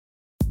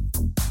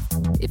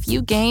If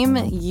you game,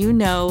 you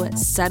know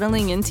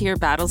settling into your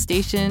battle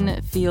station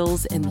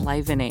feels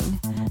enlivening.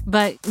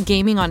 But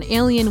gaming on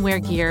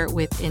Alienware gear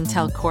with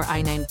Intel Core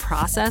i9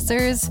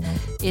 processors,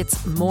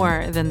 it's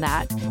more than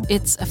that.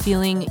 It's a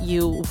feeling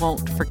you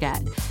won't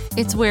forget.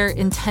 It's where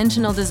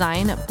intentional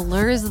design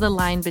blurs the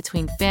line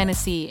between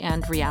fantasy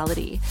and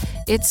reality.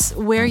 It's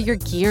where your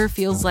gear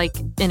feels like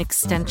an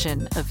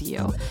extension of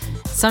you.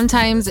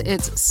 Sometimes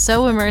it's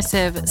so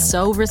immersive,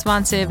 so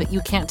responsive, you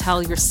can't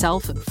tell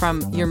yourself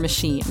from your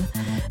machine.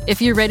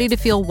 If you're ready to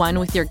feel one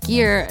with your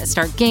gear,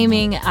 start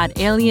gaming at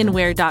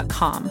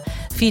Alienware.com,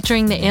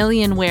 featuring the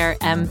Alienware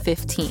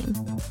M15.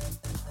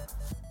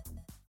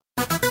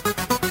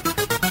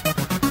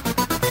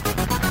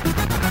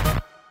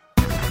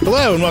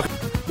 Hello and welcome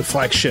to the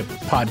flagship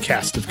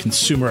podcast of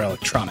consumer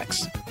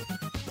electronics.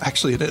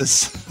 Actually, it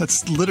is.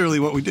 That's literally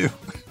what we do.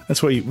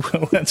 That's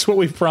what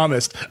we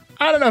promised.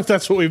 I don't know if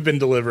that's what we've been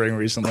delivering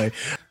recently.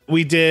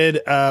 We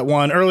did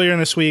one earlier in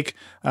this week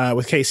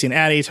with Casey and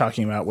Addie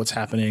talking about what's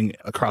happening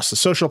across the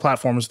social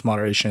platforms with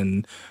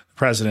moderation, the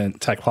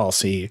president, tech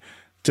policy,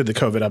 did the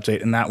COVID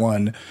update in that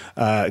one.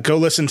 Go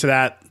listen to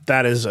that.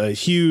 That is a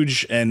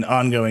huge and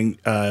ongoing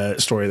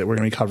story that we're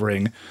going to be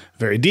covering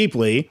very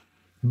deeply.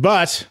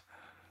 But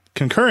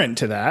concurrent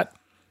to that,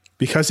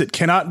 because it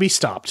cannot be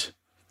stopped,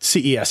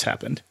 CES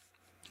happened.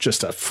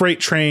 Just a freight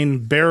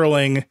train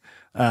barreling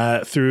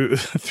through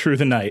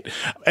the night.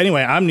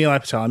 Anyway, I'm Neil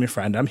Patel. I'm your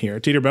friend. I'm here.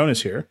 Dieter Bohn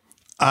is here.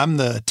 I'm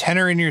the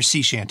tenor in your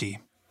sea shanty.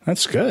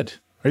 That's good.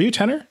 Are you a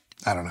tenor?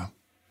 I don't know.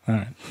 All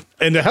right.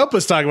 And to help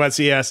us talk about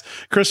CES,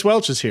 Chris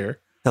Welch is here.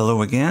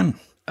 Hello again.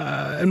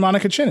 And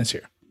Monica Chin is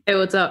here. Hey,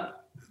 what's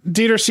up?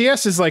 Dieter,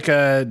 CES is like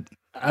I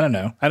don't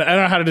know. I don't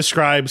know how to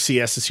describe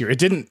CES this year.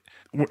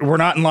 We're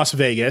not in Las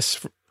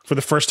Vegas for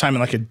the first time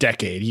in like a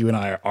decade. You and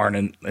I aren't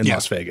in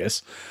Las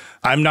Vegas.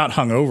 I'm not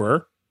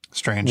hungover.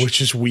 Strange.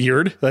 Which is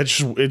weird.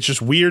 It's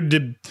just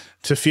weird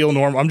to feel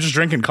normal. I'm just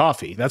drinking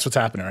coffee. That's what's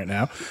happening right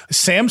now.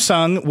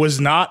 Samsung was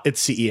not at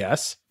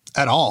CES.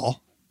 At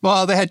all.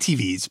 Well, they had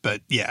TVs,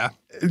 but yeah.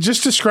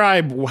 Just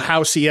describe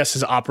how CES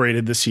has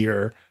operated this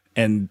year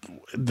and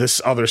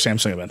this other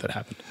Samsung event that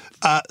happened.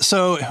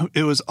 So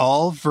it was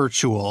all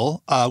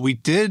virtual. We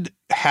did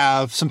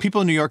have some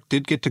people in New York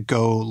did get to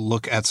go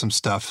look at some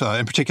stuff.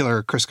 In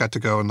particular, Chris got to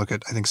go and look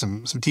at, I think,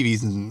 some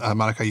TVs, and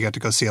Monica, you got to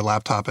go see a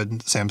laptop in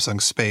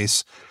Samsung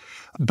space.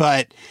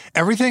 But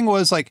everything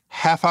was like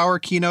half-hour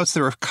keynotes.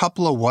 There were a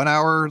couple of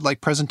one-hour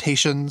like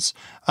presentations.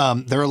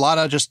 There were a lot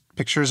of just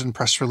pictures and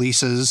press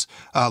releases,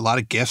 a lot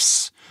of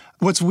GIFs.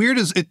 What's weird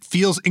is it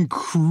feels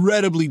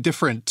incredibly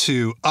different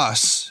to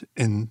us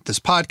in this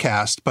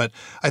podcast. But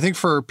I think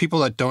for people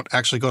that don't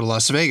actually go to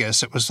Las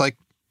Vegas, it was like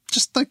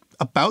just like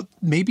about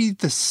maybe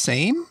the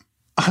same,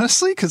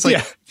 honestly, because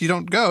if you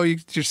don't go, you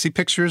just see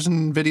pictures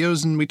and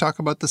videos and we talk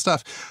about the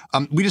stuff.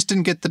 We just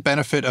didn't get the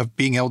benefit of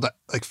being able to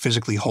like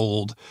physically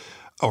hold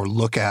or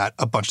look at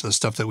a bunch of the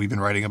stuff that we've been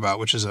writing about,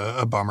 which is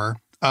a bummer.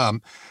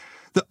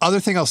 The other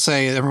thing I'll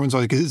say, everyone's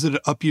like, is it an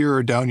up year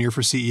or down year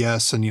for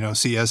CES? And,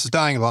 CES is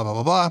dying, blah, blah,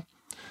 blah, blah.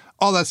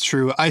 All that's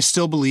true. I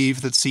still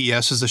believe that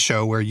CES is a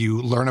show where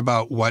you learn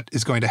about what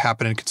is going to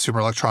happen in consumer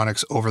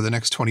electronics over the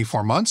next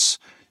 24 months,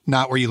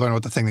 not where you learn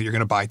about the thing that you're going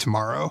to buy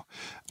tomorrow.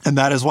 And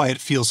that is why it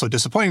feels so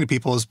disappointing to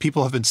people, is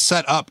people have been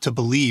set up to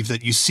believe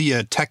that you see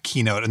a tech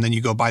keynote and then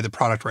you go buy the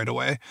product right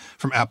away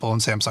from Apple and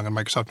Samsung and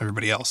Microsoft and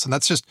everybody else. And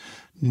that's just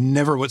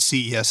never what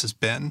CES has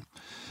been.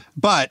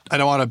 But I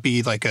don't want to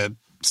be like a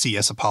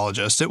CES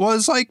apologist. It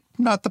was like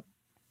not the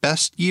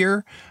best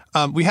year.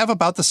 We have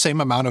about the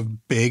same amount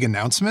of big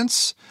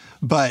announcements,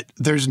 but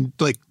there's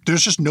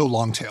just no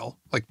long tail.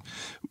 Like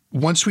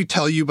once we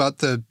tell you about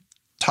the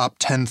top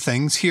 10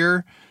 things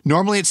here,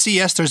 normally at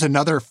CES, there's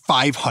another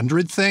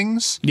 500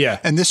 things. Yeah.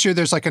 And this year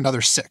there's like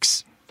another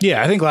 6.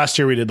 Yeah. I think last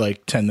year we did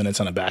like 10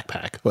 minutes on a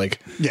backpack. Like,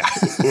 yeah.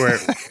 Where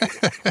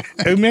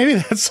maybe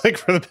that's like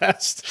for the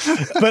best.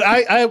 But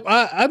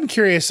I'm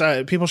curious.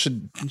 People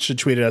should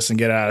tweet at us and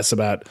get at us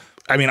about,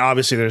 I mean,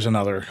 obviously there's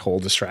another whole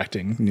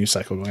distracting news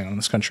cycle going on in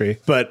this country,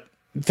 but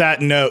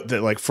that note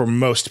that like for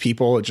most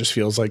people, it just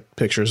feels like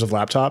pictures of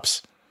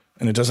laptops,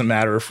 and it doesn't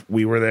matter if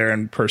we were there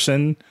in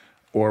person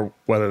or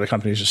whether the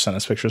companies just sent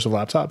us pictures of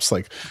laptops.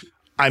 Like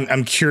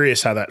I'm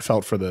curious how that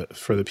felt for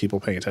the people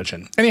paying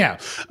attention. Anyhow,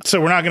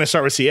 so we're not going to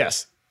start with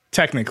CES.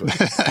 Technically,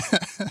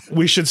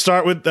 we should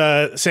start with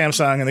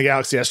Samsung and the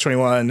Galaxy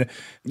S21.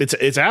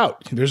 It's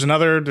out. There's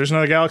another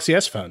Galaxy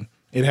S phone.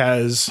 It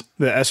has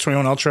the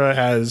S21 Ultra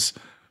has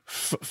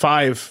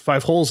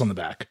five holes on the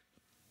back.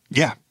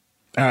 Yeah.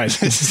 All right.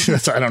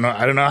 I don't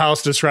know how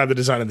else to describe the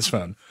design of this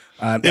phone.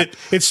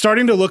 It's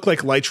starting to look like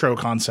Lytro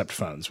concept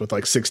phones with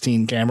like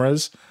 16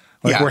 cameras.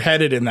 Like we're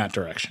headed in that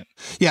direction.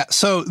 Yeah.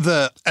 So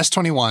the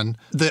S21,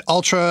 the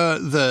Ultra,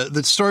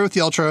 the story with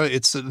the Ultra,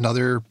 it's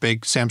another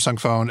big Samsung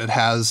phone. It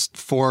has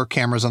 4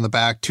 cameras on the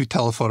back, 2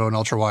 telephoto, an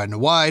ultra wide and a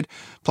wide,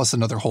 plus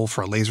another hole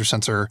for a laser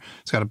sensor.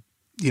 It's got a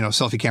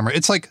selfie camera.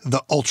 It's like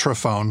the Ultra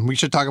phone. We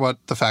should talk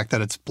about the fact that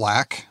it's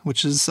black,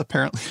 which is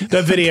apparently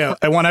the video.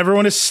 I want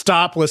everyone to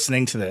stop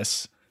listening to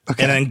this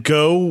and then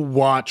go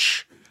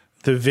watch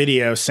the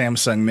video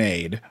Samsung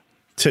made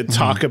to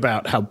talk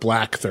about how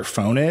black their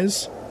phone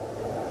is.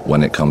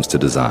 When it comes to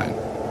design,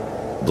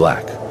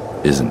 black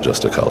isn't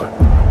just a color.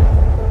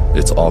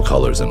 It's all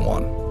colors in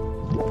one.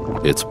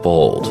 It's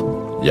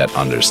bold, yet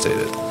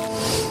understated.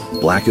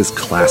 Black is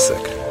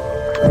classic,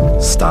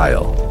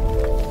 style,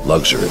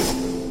 luxury,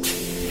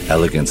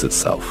 elegance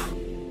itself.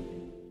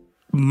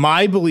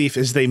 My belief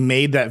is they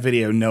made that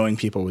video knowing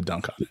people would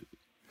dunk on it.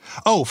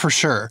 Oh, for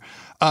sure.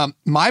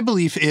 My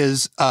belief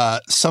is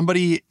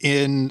somebody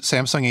in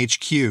Samsung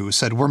HQ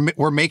said,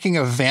 we're making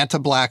a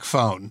Vanta Black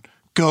phone.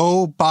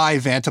 Go buy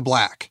Vanta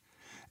Black.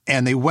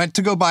 And they went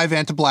to go buy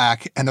Vanta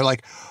Black, and they're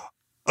like,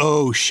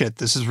 oh shit,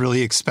 this is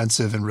really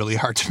expensive and really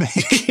hard to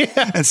make.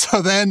 Yeah. And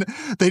so then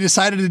they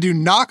decided to do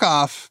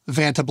knockoff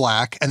Vanta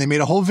Black, and they made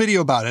a whole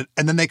video about it,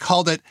 and then they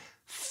called it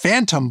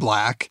Phantom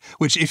Black,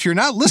 which if you're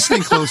not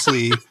listening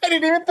closely, I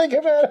didn't even think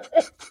about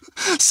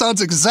it.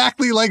 Sounds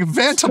exactly like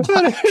Vanta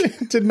Black.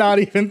 I did not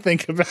even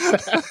think about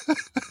that.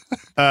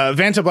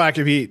 Vanta Black,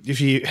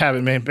 if you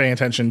haven't been paying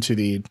attention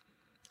to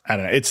I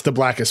don't know, it's the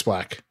blackest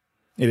black.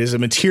 It is a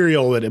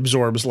material that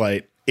absorbs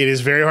light. It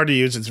is very hard to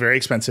use. It's very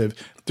expensive.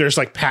 There's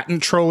like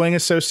patent trolling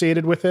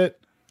associated with it.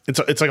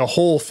 It's like a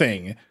whole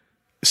thing.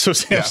 So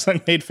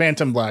Samsung made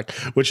Phantom Black,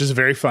 which is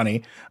very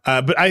funny.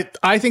 But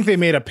I think they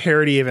made a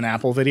parody of an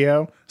Apple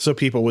video so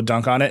people would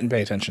dunk on it and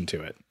pay attention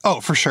to it.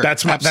 Oh, for sure.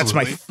 That's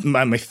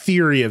my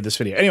theory of this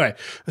video. Anyway,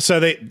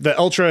 so the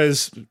Ultra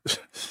is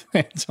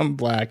Phantom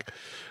Black.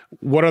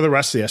 What are the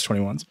rest of the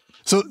S21s?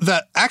 So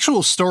the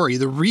actual story,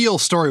 the real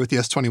story with the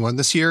S21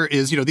 this year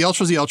is, the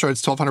Ultra's the Ultra.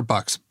 It's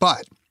 $1,200,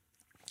 but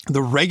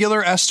the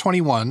regular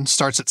S21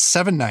 starts at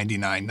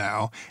 $799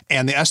 now,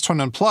 and the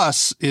S21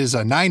 Plus is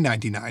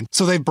 $999.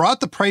 So they've brought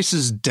the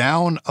prices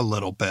down a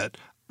little bit,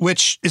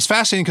 which is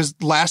fascinating because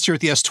last year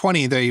at the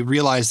S20, they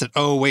realized that,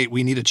 oh, wait,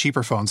 we need a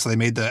cheaper phone. So they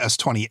made the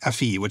S20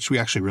 FE, which we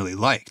actually really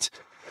liked.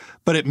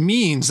 But it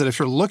means that if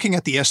you're looking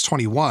at the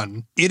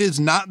S21, it is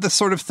not the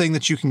sort of thing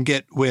that you can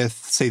get with,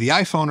 say, the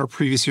iPhone or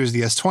previous years of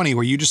the S20,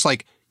 where you just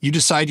you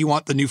decide you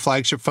want the new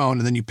flagship phone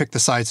and then you pick the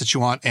size that you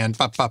want and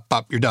pop, pop,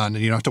 pop, you're done.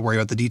 And you don't have to worry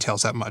about the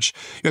details that much.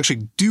 You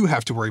actually do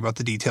have to worry about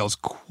the details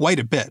quite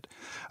a bit.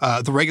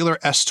 The regular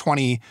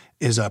S20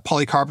 is a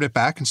polycarbonate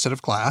back instead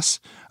of glass.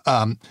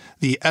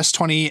 The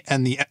S20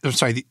 and the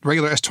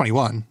regular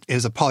S21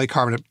 is a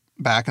polycarbonate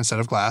back instead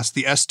of glass.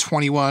 The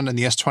S21 and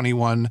the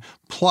S21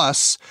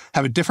 Plus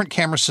have a different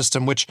camera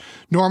system, which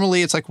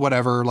normally it's like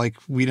whatever, like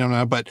we don't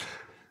know, but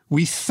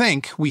we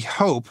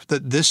hope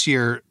that this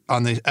year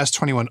on the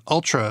S21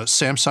 Ultra,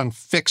 Samsung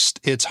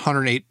fixed its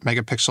 108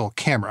 megapixel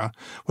camera.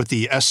 With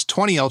the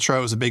S20 Ultra,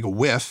 it was a big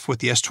whiff. With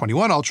the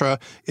S21 Ultra,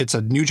 it's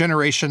a new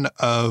generation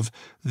of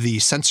the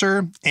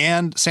sensor,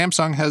 and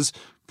Samsung has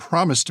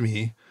promised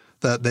me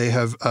that they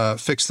have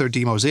fixed their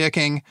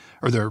demosaicing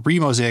or their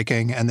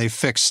remosaicing, and they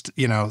fixed,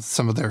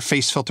 some of their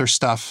face filter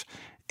stuff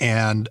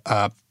and,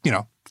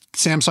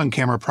 Samsung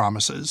camera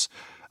promises.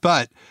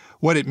 But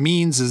what it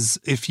means is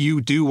if you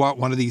do want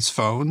one of these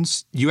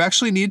phones, you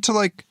actually need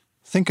to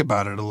think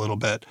about it a little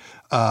bit,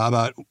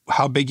 about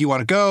how big you want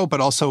to go, but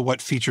also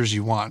what features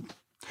you want.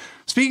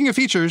 Speaking of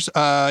features,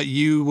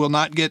 you will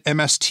not get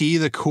MST,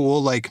 the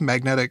cool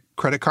magnetic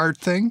credit card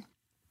thing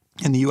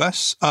in the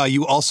US.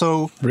 You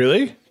also...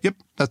 Really? Yep,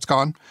 that's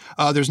gone.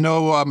 There's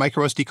no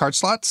micro SD card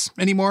slots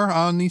anymore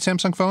on the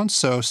Samsung phones,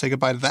 so say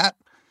goodbye to that.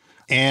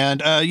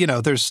 And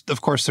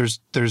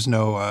there's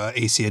no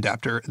AC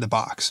adapter in the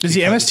box. Is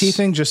the MST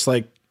thing just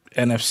like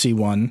NFC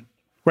 1?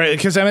 Right,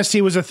 because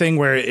MST was a thing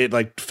where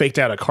it faked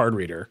out a card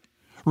reader.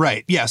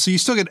 Right, yeah, so you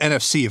still get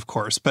NFC, of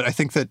course, but I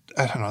think that,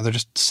 I don't know, they're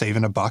just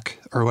saving $1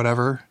 or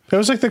whatever. That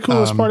was the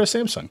coolest part of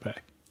Samsung Pay.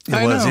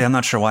 It was, yeah. I'm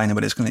not sure why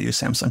anybody's going to use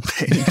Samsung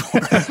Pay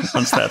anymore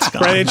once that's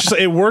gone. Right,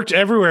 it worked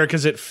everywhere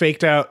because it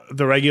faked out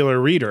the regular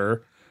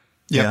reader,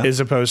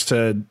 as opposed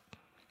to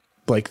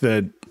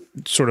the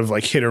sort of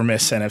hit or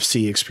miss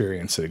NFC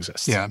experience that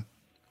exists. Yeah.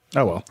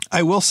 Oh well.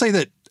 I will say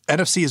that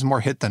NFC is more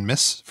hit than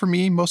miss for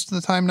me most of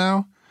the time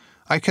now.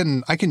 I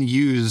can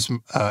use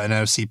an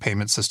NFC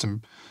payment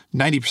system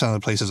 90% of the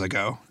places I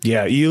go.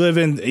 Yeah, you live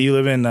in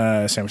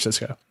San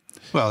Francisco.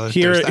 Well,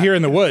 here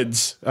in the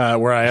woods,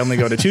 where I only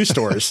go to 2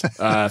 stores,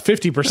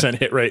 50%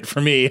 hit rate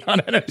for me on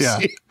NFC. Yeah.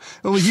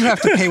 Well, you have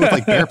to pay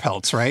with bear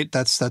pelts, right?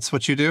 That's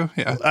what you do.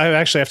 Yeah. I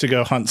actually have to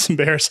go hunt some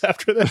bears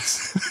after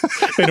this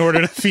in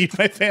order to feed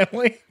my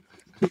family.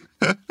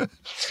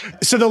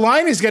 So the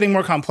line is getting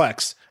more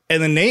complex,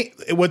 and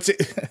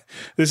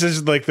this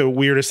is the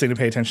weirdest thing to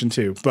pay attention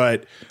to.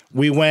 But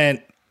we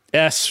went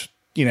Galaxy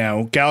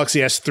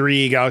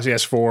S3, Galaxy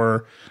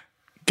S4,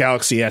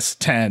 Galaxy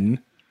S10.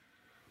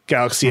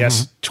 Galaxy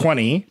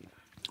S20.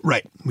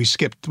 Right. We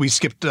skipped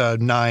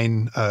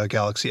 9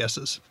 Galaxy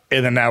S's.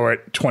 And then now we're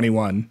at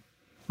 21.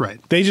 Right.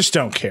 They just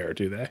don't care,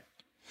 do they?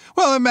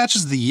 Well, it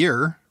matches the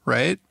year,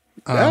 right?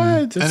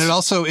 And it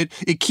also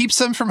it keeps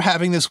them from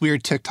having this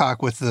weird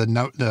TikTok with the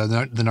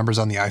numbers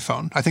on the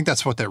iPhone. I think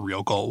that's what their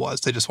real goal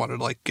was. They just wanted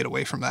to get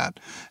away from that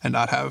and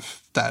not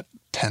have that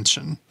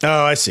tension.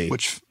 Oh, I see.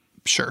 Which,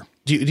 sure.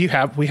 Do you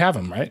have? We have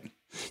them, right?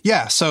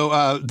 Yeah,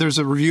 so there's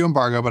a review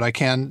embargo, but I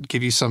can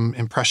give you some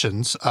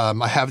impressions.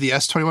 I have the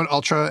S21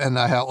 Ultra, and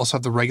I also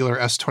have the regular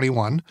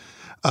S21.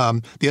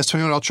 The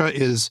S21 Ultra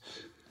is,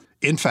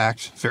 in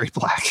fact, very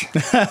black.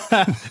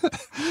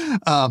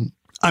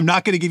 I'm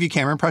not going to give you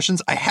camera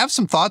impressions. I have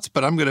some thoughts,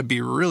 but I'm going to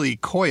be really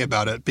coy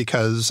about it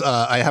because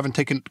I haven't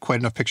taken quite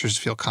enough pictures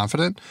to feel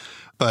confident.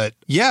 But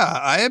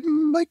yeah,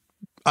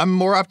 I'm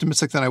more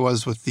optimistic than I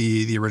was with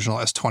the original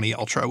S20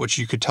 Ultra, which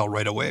you could tell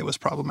right away was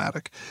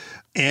problematic.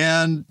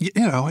 And,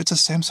 it's a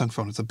Samsung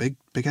phone. It's a big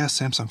ass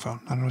Samsung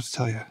phone. I don't know what to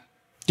tell you.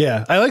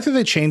 Yeah, I like that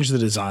they changed the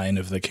design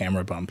of the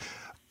camera bump.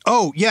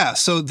 Oh, yeah.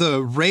 So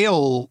the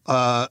rail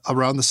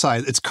around the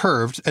side, it's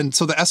curved. And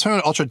so the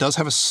S21 Ultra does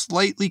have a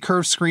slightly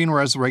curved screen,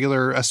 whereas the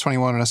regular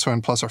S21 and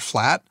S21 Plus are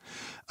flat.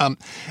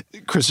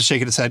 Chris is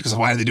shaking his head because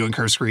why are they doing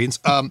curved screens?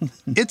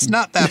 It's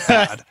not that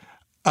bad.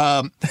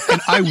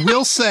 And I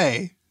will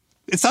say,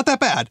 it's not that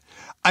bad.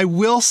 I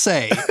will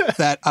say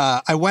that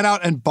I went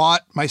out and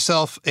bought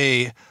myself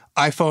a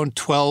iPhone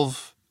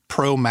 12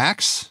 Pro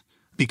Max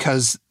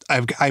because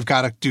I've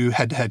got to do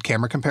head-to-head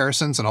camera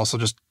comparisons and also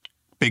just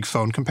big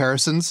phone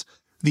comparisons.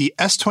 The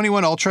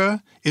S21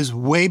 Ultra is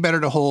way better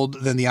to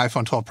hold than the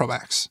iPhone 12 Pro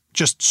Max.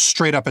 Just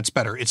straight up, it's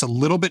better. It's a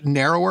little bit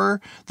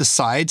narrower. The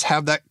sides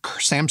have that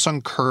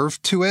Samsung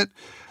curve to it.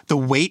 The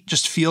weight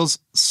just feels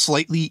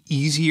slightly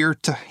easier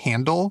to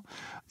handle.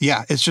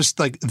 Yeah, it's just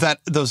like that,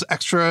 those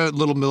extra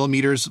little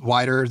millimeters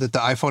wider that the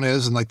iPhone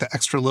is, and like the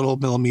extra little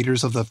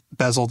millimeters of the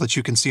bezel that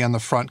you can see on the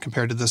front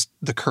compared to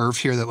the curve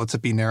here that lets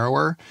it be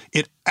narrower.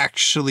 It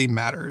actually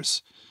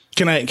matters.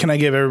 Can I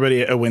give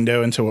everybody a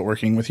window into what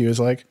working with you is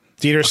like?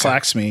 Dieter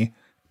slacks me.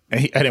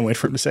 I didn't wait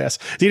for him to say yes.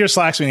 Dieter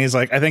slacks me and he's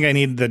like, I think I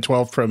need the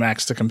 12 Pro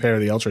Max to compare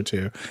the Ultra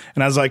to.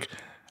 And I was like,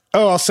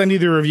 oh, I'll send you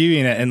the review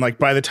unit. And like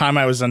by the time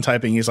I was done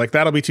typing, he's like,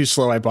 that'll be too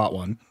slow. I bought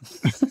one.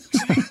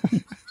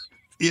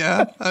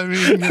 Yeah, I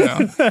mean,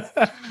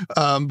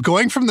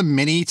 going from the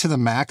Mini to the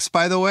Max,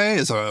 by the way,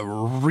 is a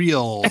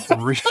real.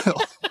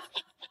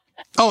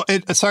 Oh,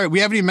 sorry, we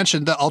haven't even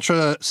mentioned the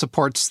Ultra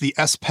supports the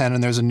S Pen,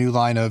 and there's a new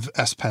line of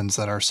S Pens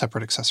that are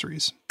separate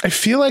accessories. I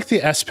feel like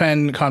the S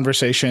Pen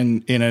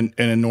conversation in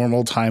a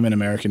normal time in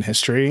American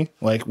history,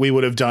 like we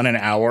would have done an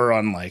hour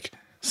on like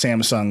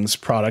Samsung's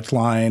product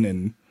line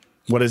and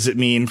what does it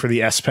mean for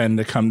the S Pen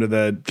to come to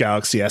the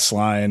Galaxy S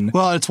line.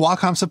 Well, it's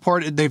Wacom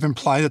support. They've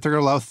implied that they're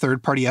going to allow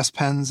third-party S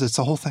Pens. It's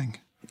a whole thing.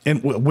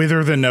 And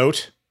Wither the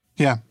Note.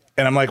 Yeah.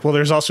 And I'm like, well,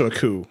 there's also a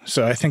coup,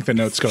 so I think the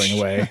Note's going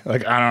away.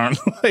 Like, I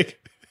don't like.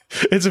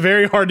 It's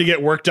very hard to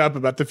get worked up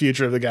about the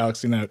future of the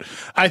Galaxy Note.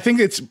 I think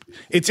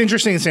it's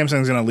interesting that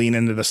Samsung's going to lean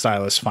into the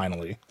stylus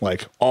finally,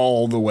 like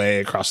all the way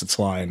across its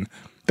line.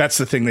 That's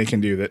the thing they can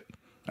do that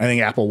I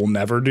think Apple will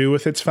never do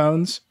with its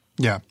phones.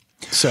 Yeah.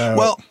 So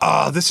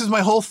well, this is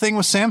my whole thing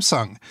with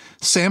Samsung.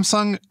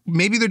 Samsung,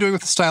 maybe they're doing it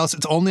with the stylus.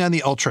 It's only on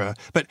the Ultra,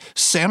 but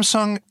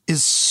Samsung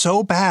is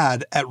so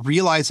bad at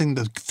realizing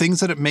the things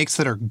that it makes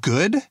that are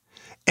good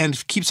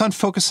and keeps on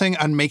focusing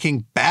on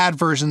making bad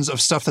versions of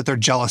stuff that they're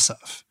jealous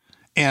of.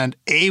 And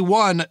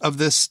A1 of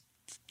this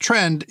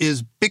trend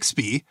is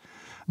Bixby,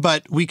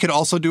 but we could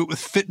also do it with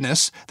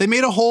fitness. They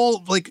made a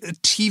whole like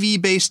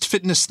TV-based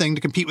fitness thing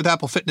to compete with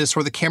Apple Fitness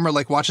where the camera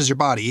like watches your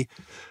body.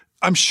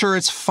 I'm sure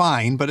it's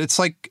fine, but it's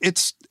like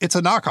it's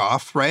a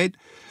knockoff, right?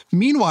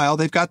 Meanwhile,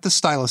 they've got the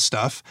stylus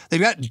stuff.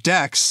 They've got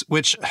DeX,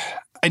 which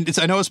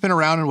I know it's been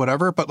around and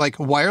whatever, but like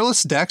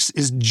wireless DeX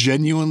is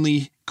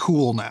genuinely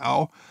cool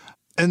now.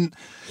 And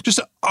just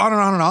on and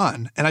on and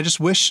on. And I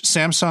just wish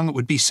Samsung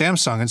would be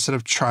Samsung instead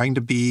of trying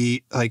to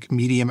be like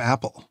medium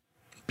Apple.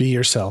 Be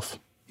yourself.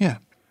 Yeah.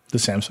 The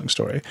Samsung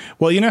story.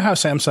 Well, you know how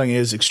Samsung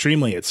is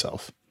extremely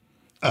itself.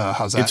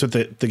 How's that? It's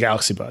with the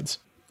Galaxy Buds,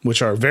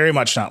 which are very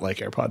much not like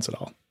AirPods at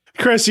all.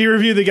 Chris, you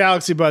reviewed the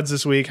Galaxy Buds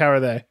this week. How are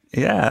they?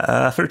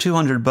 Yeah, for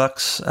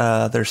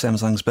 $200, they're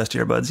Samsung's best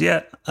earbuds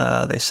yet.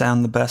 They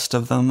sound the best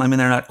of them. I mean,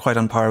 they're not quite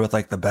on par with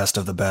like the best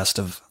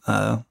of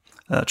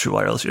true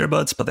wireless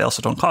earbuds, but they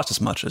also don't cost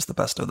as much as the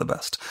best of the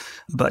best.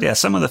 But yeah,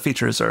 some of the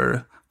features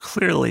are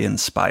clearly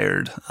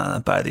inspired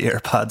by the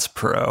AirPods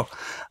Pro.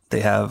 They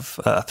have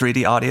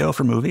 3D audio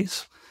for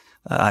movies.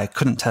 I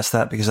couldn't test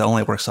that because it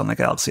only works on the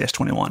Galaxy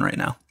S21 right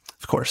now,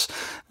 of course.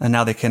 And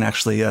now they can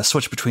actually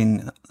switch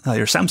between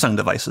your Samsung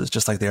devices,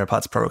 just like the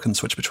AirPods Pro can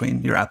switch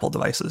between your Apple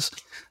devices.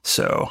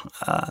 So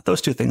those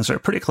two things are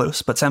pretty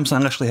close, but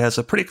Samsung actually has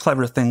a pretty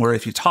clever thing where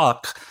if you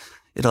talk,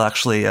 it'll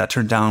actually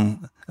turn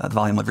down the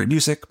volume of your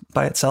music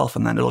by itself,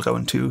 and then it'll go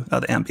into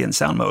the ambient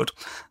sound mode.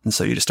 And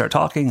so you just start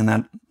talking, and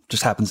that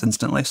just happens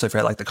instantly. So if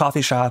you're at like the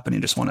coffee shop and you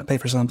just want to pay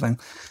for something,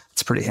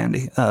 it's pretty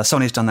handy.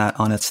 Sony's done that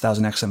on its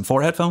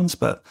 1000XM4 headphones,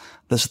 but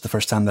this is the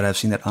first time that I've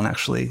seen it on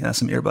actually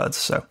some earbuds.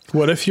 So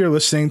what if you're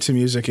listening to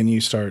music and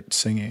you start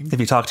singing? If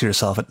you talk to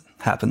yourself, it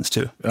happens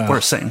too. Or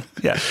sing.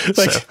 Yeah.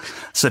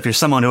 So if you're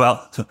someone who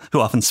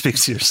often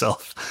speaks to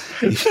yourself,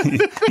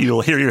 you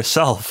will hear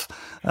yourself.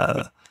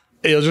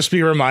 You'll just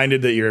be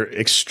reminded that you're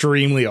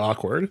extremely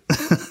awkward.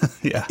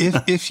 Yeah.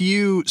 If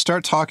you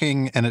start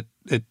talking and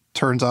it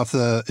turns off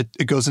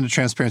it goes into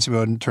transparency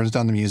mode and turns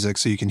down the music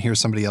so you can hear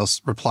somebody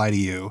else reply to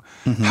you.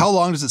 Mm-hmm. How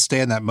long does it stay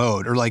in that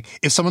mode? Or like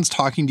if someone's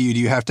talking to you, do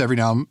you have to every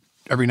now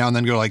and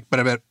then go like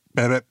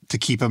to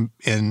keep them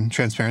in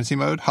transparency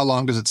mode? How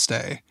long does it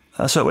stay?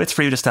 So it waits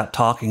for you to stop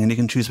talking, and you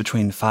can choose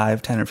between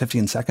 5, 10, or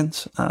 15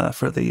 seconds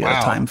for the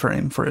time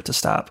frame for it to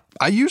stop.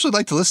 I usually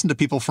like to listen to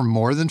people for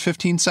more than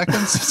 15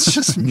 seconds. It's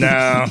just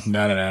no.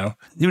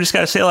 You just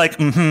got to say like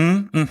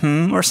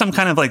or some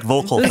kind of like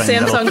vocal the thing.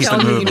 Samsung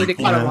telling you need to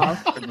cut them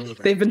off.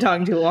 They've been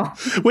talking too long.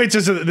 Wait,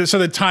 so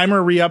the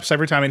timer re-ups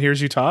every time it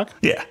hears you talk?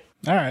 Yeah.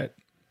 All right.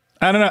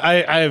 I don't know.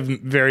 I have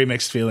very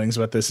mixed feelings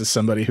about this as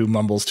somebody who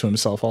mumbles to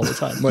himself all the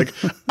time. Like,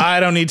 I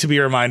don't need to be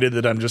reminded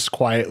that I'm just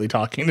quietly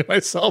talking to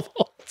myself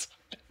all the time.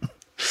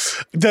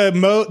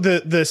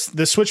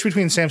 The switch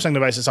between Samsung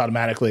devices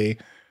automatically,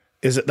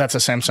 that's a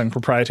Samsung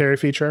proprietary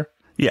feature?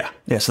 Yeah.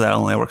 So that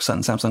only works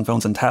on Samsung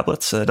phones and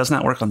tablets. It does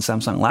not work on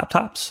Samsung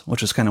laptops,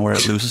 which is kind of where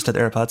it loses to the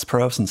AirPods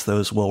Pro, since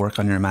those will work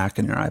on your Mac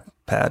and your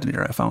iPad and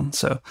your iPhone.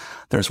 So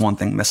there's one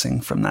thing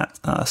missing from that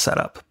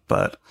setup.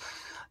 But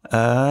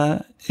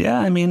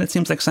I mean, it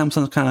seems like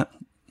Samsung's kind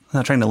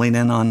of trying to lean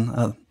in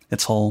on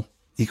its whole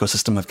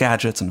ecosystem of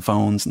gadgets and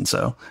phones, and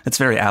so it's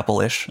very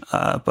Apple-ish.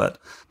 But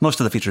most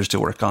of the features do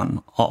work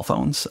on all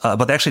phones.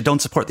 But they actually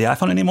don't support the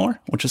iPhone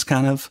anymore, which is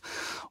kind of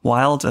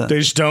wild. They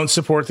just don't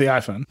support the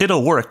iPhone.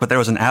 It'll work, but there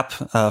was an app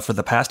for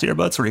the past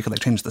earbuds where you could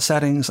like change the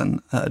settings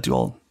and do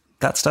all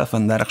that stuff,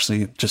 and that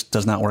actually just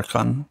does not work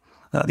on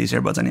these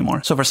earbuds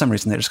anymore. So for some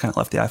reason, they just kind of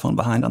left the iPhone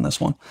behind on this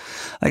one.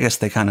 I guess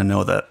they kind of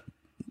know that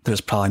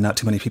there's probably not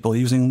too many people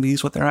using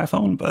these with their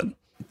iPhone, but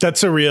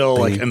that's a real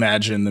like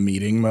imagine the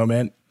meeting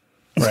moment,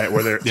 right?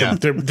 Where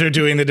they're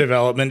doing the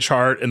development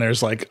chart, and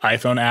there's like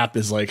iPhone app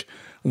is like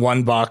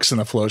one box in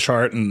the flow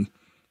chart, and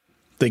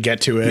they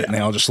get to it and they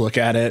all just look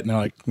at it and they're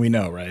like, we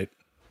know, right?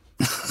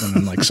 And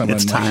then like someone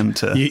it's time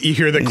to you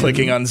hear the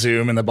clicking on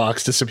Zoom and the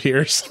box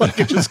disappears, like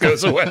it just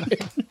goes away.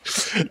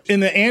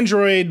 In the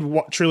Android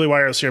truly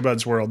wireless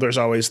earbuds world, there's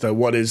always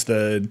what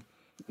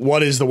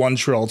is the one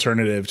true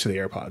alternative to the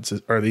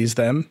AirPods? Are these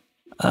them?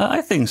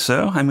 I think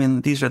so. I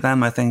mean, these are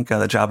them. I think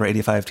the Jabra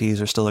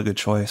 85Ts are still a good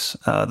choice.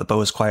 The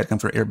Bose Quiet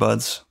Comfort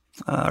earbuds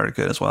are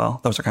good as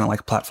well. Those are kind of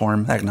like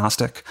platform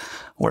agnostic,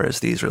 whereas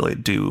these really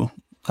do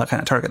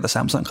kind of target the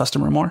Samsung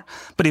customer more.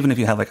 But even if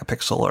you have like a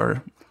Pixel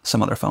or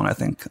some other phone, I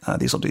think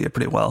these will do you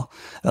pretty well.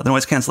 The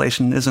noise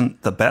cancellation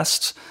isn't the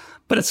best,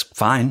 but it's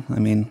fine. I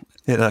mean,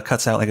 it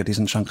cuts out like a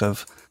decent chunk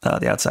of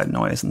the outside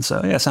noise. And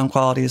so, yeah, sound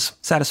quality is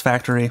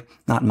satisfactory,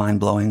 not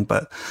mind-blowing,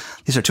 but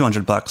these are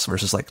 $200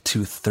 versus like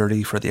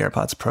 $230 for the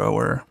AirPods Pro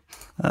or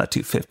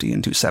 $250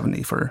 and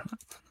 $270 for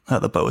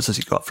the Bose as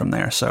you go up from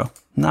there. So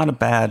not a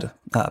bad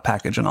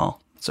package and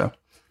all. So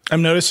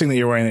I'm noticing that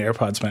you're wearing the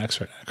AirPods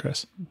Max right now,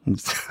 Chris.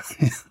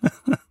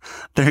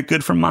 They're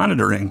good for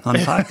monitoring on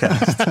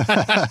podcasts.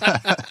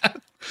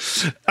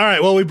 All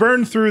right. Well, we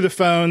burned through the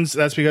phones.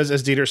 That's because,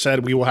 as Dieter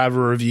said, we will have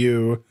a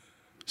review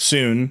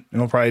soon,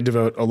 and we'll probably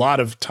devote a lot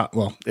of time.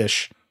 Well,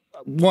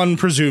 one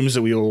presumes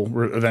that we will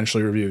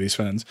eventually review these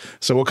phones.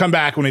 So we'll come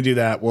back when we do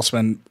that. We'll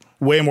spend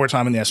way more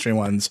time on the S3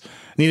 ones.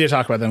 Need to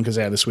talk about them because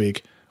they had this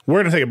week.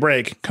 We're going to take a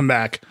break, come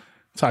back,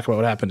 talk about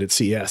what happened at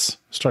CES,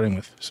 starting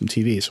with some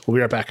TVs. We'll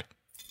be right back.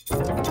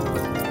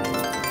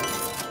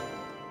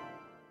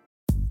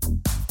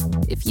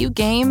 If you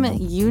game,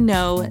 you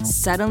know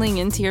settling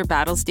into your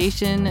battle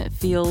station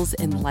feels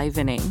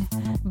enlivening.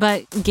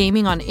 But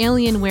gaming on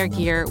Alienware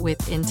gear with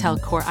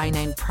Intel Core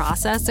i9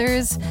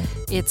 processors,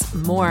 it's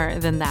more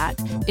than that.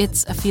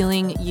 It's a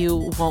feeling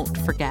you won't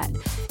forget.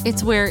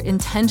 It's where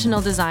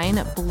intentional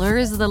design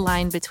blurs the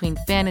line between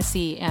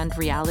fantasy and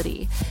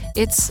reality.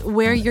 It's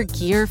where your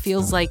gear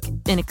feels like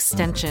an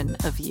extension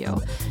of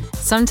you.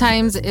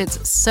 Sometimes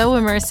it's so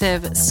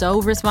immersive,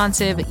 so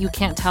responsive, you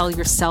can't tell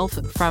yourself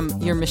from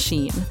your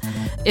machine.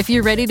 If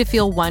you're ready to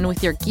feel one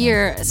with your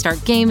gear,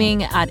 start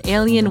gaming at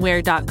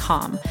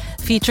Alienware.com,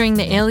 featuring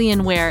the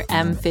Alienware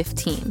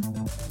M15.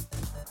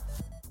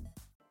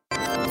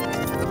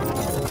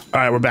 All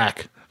right, we're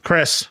back.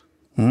 Chris,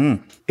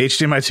 HDMI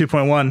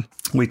 2.1.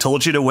 We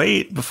told you to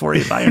wait before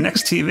you buy your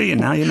next TV,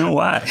 and now you know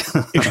why.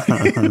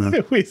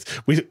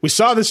 we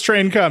saw this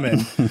train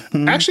coming.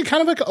 Actually,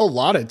 kind of like a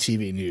lot of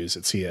TV news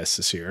at CES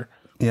this year.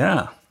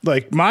 Yeah.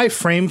 Like, my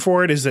frame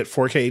for it is that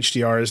 4K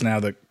HDR is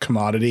now the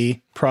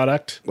commodity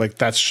product. Like,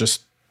 that's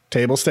just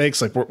table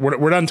stakes. Like,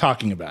 we're done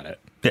talking about it.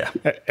 Yeah.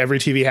 Every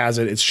TV has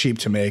it. It's cheap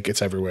to make.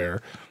 It's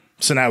everywhere.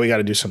 So now we got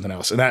to do something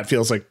else. And that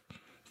feels like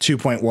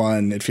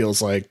 2.1. It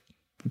feels like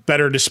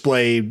better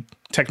display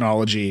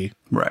technology.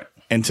 Right.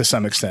 And to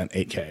some extent,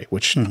 8K,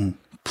 which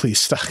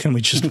please stop. Can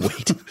we just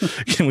wait?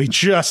 Can we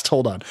just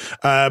hold on?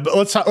 But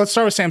let's start with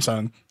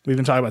Samsung. We've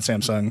been talking about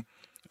Samsung.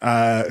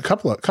 A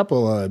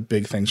couple of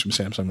big things from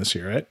Samsung this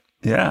year, right?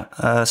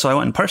 Yeah. So I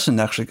went in person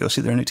to actually go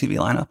see their new TV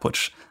lineup,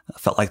 which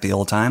felt like the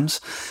old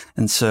times.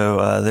 And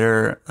so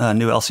their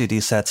new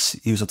LCD sets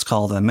use what's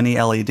called a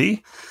mini LED.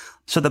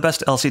 So the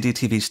best LCD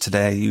TVs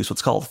today use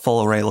what's called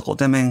full array local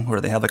dimming, where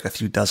they have like a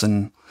few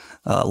dozen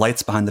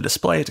lights behind the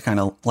display to kind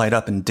of light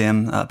up and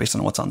dim based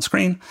on what's on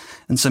screen.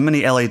 And so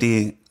Mini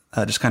LED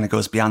just kind of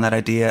goes beyond that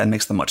idea and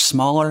makes them much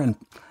smaller and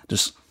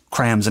just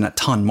crams in a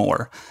ton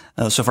more.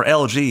 So for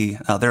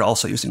LG, they're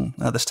also using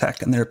this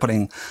tech, and they're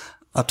putting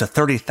up to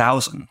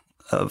 30,000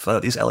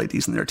 of these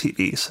LEDs in their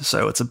TVs.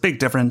 So it's a big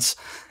difference,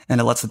 and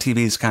it lets the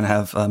TVs kind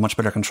of have much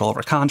better control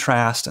over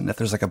contrast. And if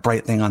there's like a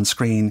bright thing on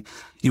screen,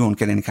 you won't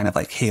get any kind of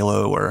like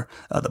halo or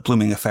the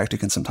blooming effect you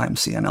can sometimes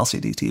see on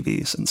LCD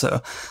TVs. And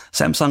so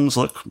Samsungs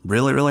look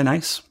really, really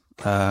nice.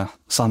 Saw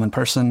them in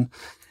person.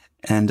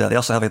 And they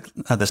also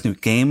have this new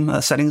game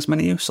settings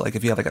menu. So like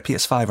if you have like a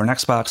PS5 or an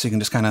Xbox, you can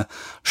just kind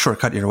of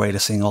shortcut your way to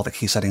seeing all the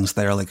key settings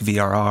there, like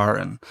VRR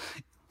and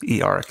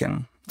eARC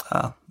and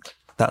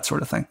that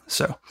sort of thing.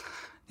 So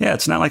yeah,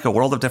 it's not like a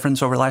world of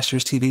difference over last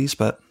year's TVs,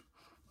 but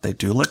they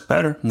do look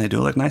better and they do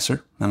look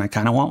nicer, and I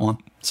kind of want one.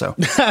 So,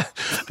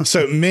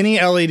 so Mini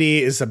LED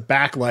is a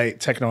backlight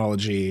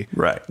technology,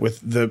 right,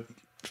 with the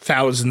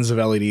thousands of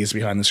LEDs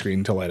behind the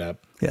screen to light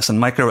up. Yes, and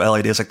micro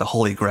LED is like the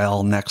holy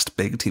grail next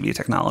big TV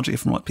technology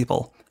from what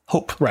people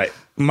hope. Right,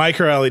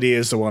 micro LED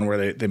is the one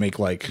where they make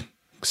like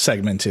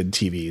segmented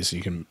TVs.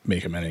 You can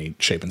make them any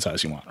shape and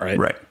size you want, right?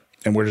 Right.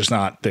 And we're just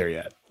not there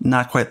yet.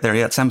 Not quite there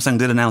yet. Samsung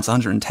did announce a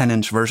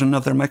 110-inch version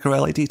of their micro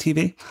LED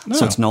TV,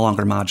 so it's no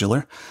longer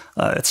modular.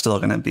 It's still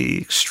going to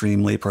be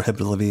extremely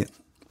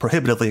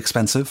prohibitively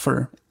expensive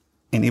for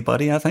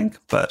anybody, I think.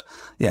 But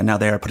yeah, now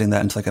they are putting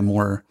that into like a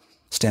more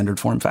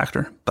standard form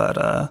factor. But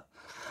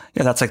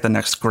yeah, that's like the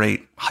next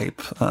great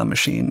hype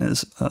machine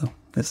is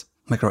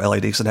micro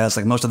LED, because it has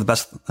like most of the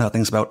best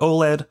things about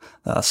OLED,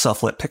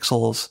 self-lit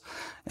pixels,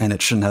 and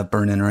it shouldn't have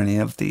burn-in or any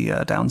of the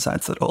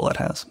downsides that OLED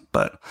has.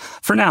 But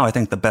for now, I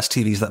think the best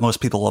TVs that most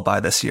people will buy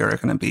this year are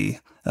going to be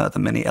the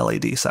Mini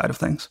LED side of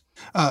things.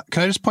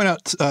 Can I just point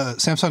out,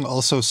 Samsung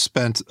also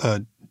spent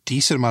a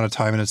decent amount of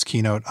time in its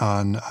keynote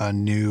on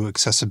new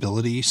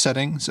accessibility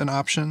settings and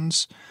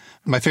options.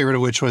 My favorite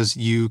of which was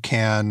you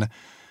can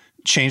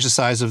change the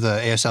size of the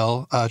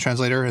ASL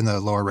translator in the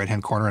lower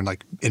right-hand corner and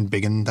like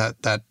embiggen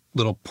that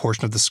little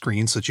portion of the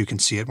screen so that you can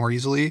see it more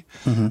easily.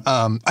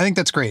 Mm-hmm. I think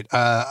that's great.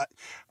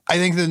 I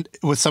think that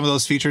with some of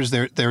those features,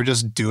 they're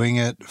just doing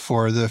it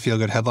for the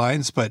feel-good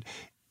headlines. But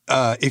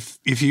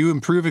if you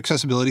improve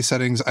accessibility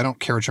settings, I don't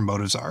care what your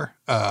motives are.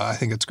 I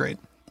think it's great.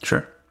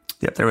 Sure.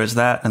 Yep, there was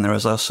that. And there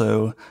was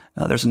also,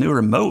 there's a new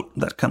remote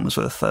that comes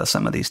with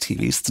some of these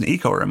TVs. It's an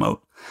eco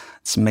remote.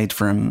 It's made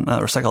from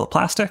recycled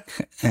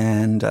plastic,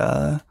 and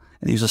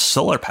it uses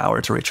solar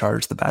power to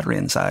recharge the battery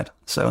inside.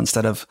 So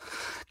instead of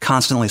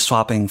constantly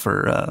swapping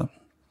for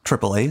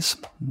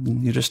AAAs,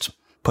 you just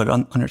put it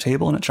on your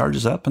table and it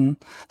charges up and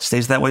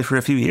stays that way for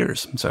a few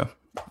years. So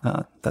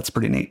that's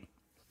pretty neat.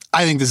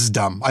 I think this is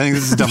dumb. I think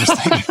this is the dumbest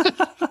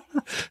thing.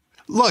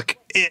 Look,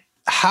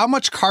 how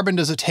much carbon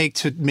does it take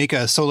to make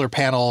a solar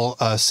panel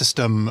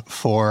system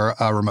for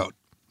a remote?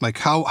 Like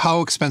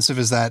how expensive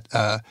is that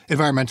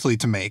environmentally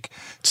to make?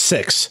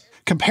 6.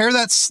 Compare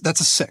that's a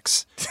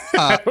 6.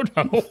 I don't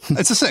know.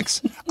 It's a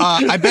 6.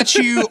 I bet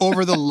you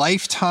over the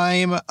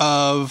lifetime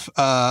of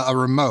a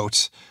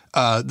remote,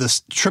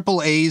 the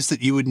triple A's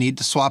that you would need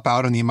to swap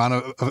out and the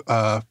amount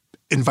of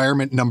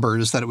environment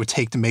numbers that it would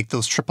take to make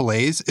those triple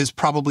A's is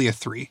probably a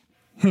 3.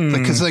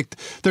 Because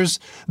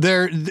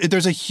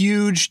there's a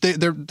huge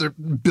there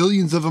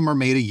billions of them are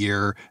made a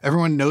year.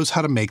 Everyone knows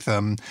how to make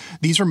them.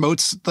 These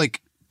remotes,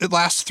 like, it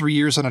lasts 3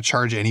 years on a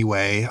charge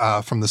anyway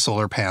from the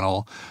solar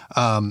panel.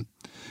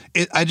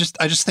 I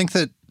just think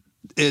that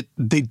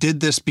they did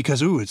this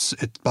because it's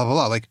blah blah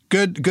blah. Like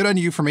good on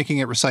you for making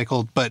it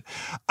recycled, but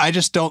I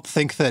just don't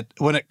think that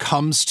when it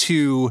comes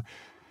to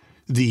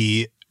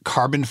the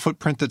carbon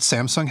footprint that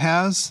Samsung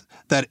has,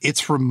 that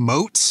its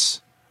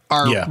remotes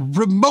are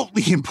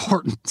remotely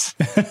important.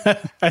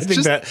 I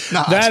think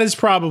that is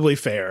probably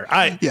fair.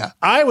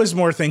 I was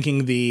more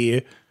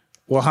thinking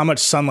how much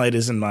sunlight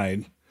is in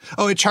my.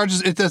 Oh, it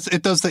charges. It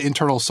does the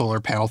internal solar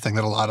panel thing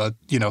that a lot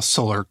of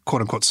solar,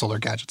 quote unquote, solar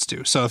gadgets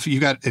do. So if you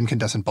got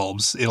incandescent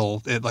bulbs, it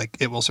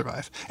will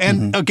survive.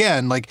 And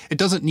again, like, it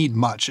doesn't need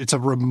much. It's a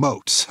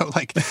remote, so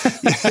like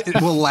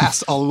it will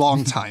last a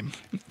long time.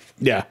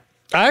 Yeah,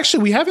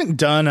 actually, we haven't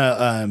done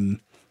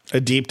a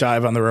deep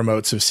dive on the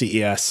remotes of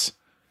CES,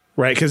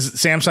 right? Because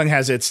Samsung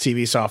has its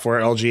TV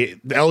software.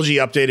 LG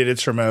updated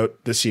its remote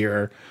this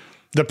year.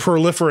 The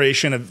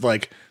proliferation of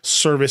like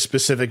service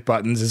specific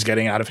buttons is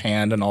getting out of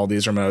hand on all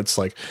these remotes.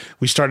 Like,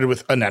 we started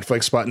with a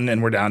Netflix button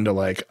and we're down to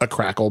like a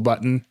Crackle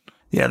button.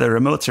 Yeah, the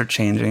remotes are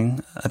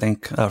changing. I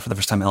think for the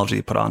first time,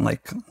 LG put on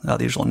like the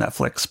usual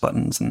Netflix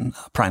buttons and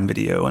Prime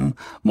Video. And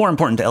more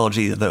important to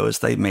LG, though, is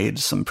they made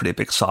some pretty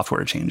big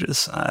software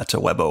changes to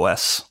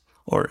WebOS,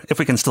 or if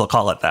we can still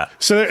call it that.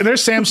 So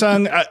there's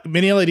Samsung.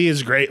 Mini LED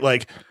is great.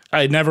 Like,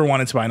 I never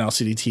wanted to buy an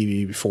LCD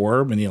TV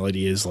before. Mini LED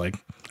is like,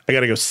 I got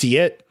to go see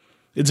it.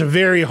 It's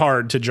very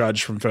hard to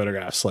judge from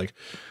photographs. Like,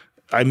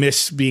 I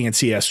miss being at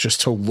CS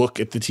just to look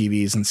at the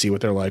TVs and see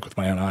what they're like with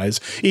my own eyes.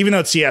 Even though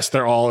at CS,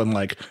 they're all in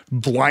like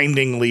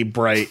blindingly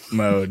bright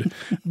mode.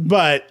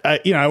 But,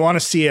 I want to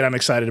see it. I'm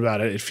excited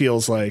about it. It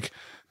feels like,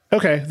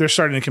 okay, they're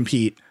starting to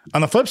compete.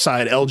 On the flip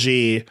side,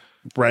 LG,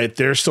 right,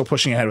 they're still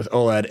pushing ahead with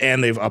OLED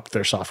and they've upped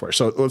their software.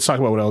 So let's talk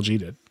about what LG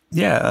did.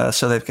 Yeah,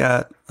 so they've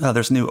got,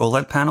 there's a new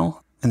OLED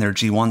panel in their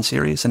G1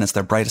 series, and it's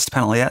their brightest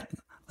panel yet.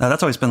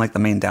 That's always been like the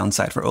main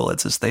downside for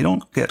OLEDs is they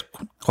don't get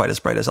quite as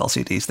bright as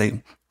LCDs.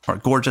 They are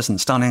gorgeous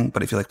and stunning,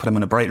 but if you like put them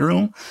in a bright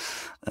room,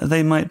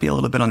 they might be a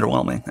little bit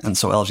underwhelming. And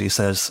so LG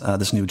says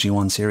this new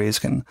G1 series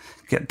can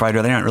get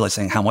brighter. They aren't really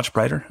saying how much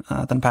brighter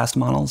than past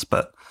models,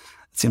 but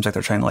it seems like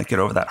they're trying to like get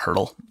over that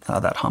hurdle,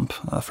 that hump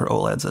for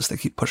OLEDs as they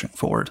keep pushing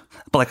forward.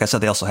 But like I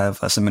said, they also have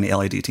some mini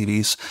LED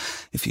TVs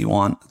if you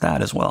want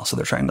that as well. So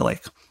they're trying to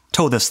like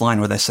toe this line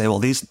where they say, well,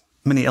 these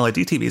mini LED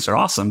TVs are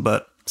awesome,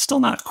 but still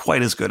not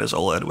quite as good as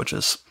OLED, which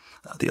is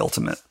the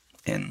ultimate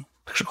in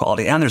picture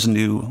quality. And there's a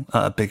new,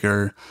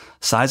 bigger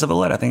size of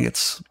OLED. I think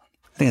it's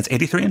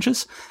 83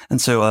 inches. And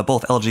so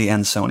both LG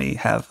and Sony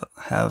have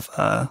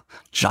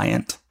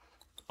giant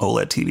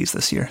OLED TVs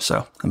this year.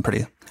 So I'm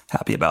pretty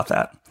happy about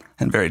that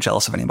and very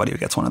jealous of anybody who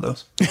gets one of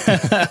those.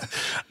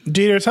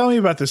 Dieter, tell me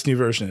about this new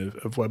version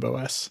of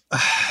WebOS.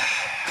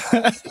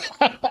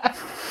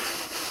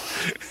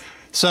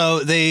 So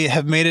they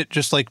have made it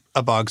just like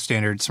a bog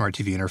standard smart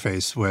TV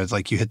interface where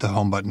like you hit the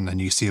home button and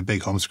you see a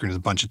big home screen with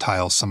a bunch of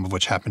tiles, some of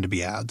which happen to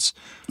be ads.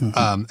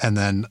 Mm-hmm. And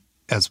then,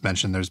 as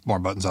mentioned, there's more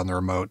buttons on the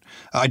remote.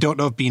 I don't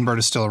know if Beanbird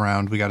is still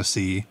around. We got to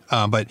see.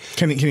 But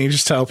can you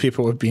just tell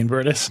people what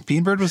Beanbird is?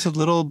 Beanbird was a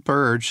little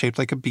bird shaped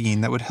like a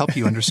bean that would help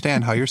you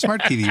understand how your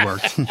smart TV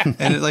worked.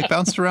 And it like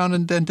bounced around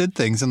and did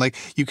things. And like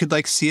you could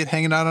like see it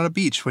hanging out on a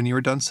beach when you were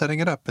done setting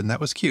it up. And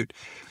that was cute.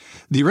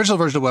 The original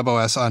version of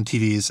WebOS on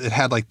TVs, it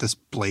had like this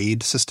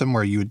blade system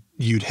where you'd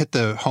hit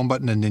the home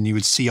button and then you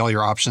would see all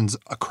your options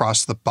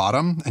across the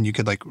bottom and you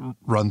could like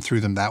run through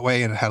them that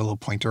way, and it had a little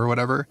pointer or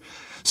whatever.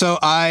 So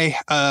I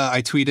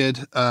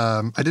tweeted,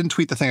 I didn't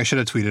tweet the thing I should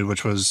have tweeted,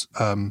 which was,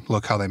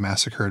 look how they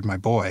massacred my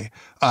boy.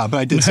 But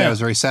I did say I was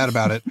very sad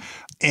about it.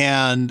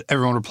 And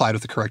everyone replied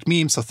with the correct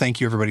meme. So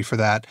thank you, everybody, for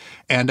that.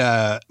 And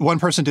one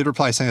person did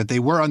reply saying that they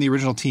were on the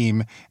original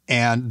team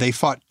and they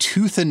fought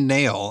tooth and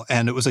nail.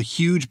 And it was a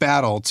huge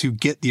battle to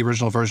get the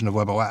original version of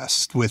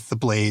WebOS with the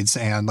blades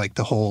and like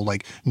the whole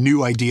like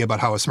new idea about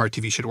how a smart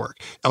TV should work.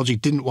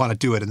 LG didn't want to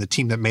do it. And the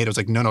team that made it was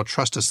like, no,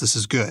 trust us. This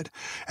is good.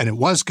 And it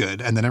was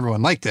good. And then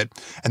everyone liked it.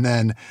 And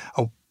then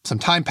some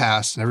time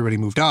passed and everybody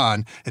moved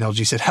on. And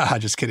LG said, haha,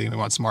 just kidding. We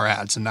want some more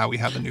ads. And now we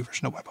have the new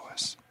version of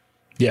WebOS.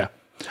 Yeah.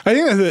 I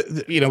think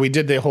that, we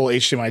did the whole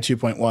HDMI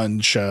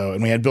 2.1 show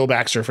and we had Bill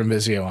Baxter from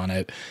Vizio on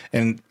it.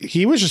 And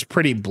he was just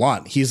pretty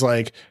blunt. He's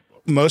like,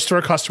 most of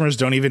our customers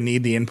don't even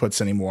need the inputs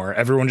anymore.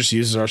 Everyone just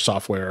uses our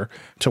software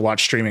to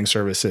watch streaming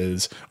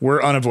services.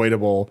 We're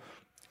unavoidable.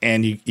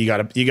 And you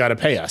gotta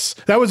pay us.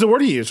 That was the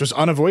word he used, was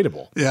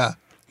unavoidable. Yeah.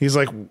 He's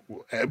like,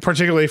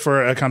 particularly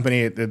for a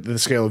company at the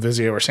scale of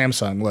Vizio or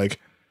Samsung, like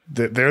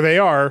there they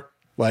are.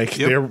 Like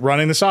they're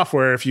running the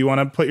software. If you want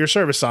to put your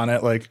service on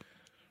it, like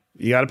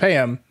you got to pay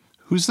them.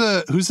 Who's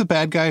the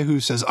bad guy who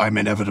says I'm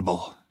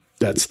inevitable?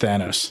 That's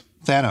Thanos.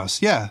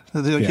 Thanos, yeah.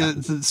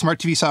 The smart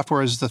TV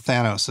software is the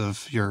Thanos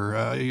of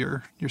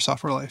your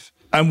software life.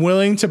 I'm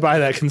willing to buy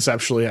that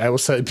conceptually. I will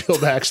say Bill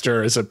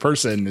Baxter as a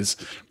person is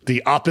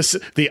the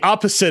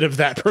opposite of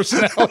that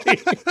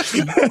personality.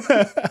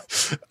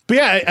 But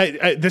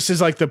yeah, this is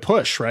like the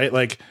push, right?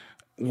 Like,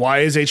 why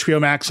is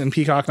HBO Max and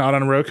Peacock not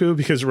on Roku?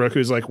 Because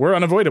Roku's like, we're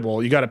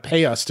unavoidable. You got to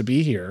pay us to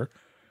be here.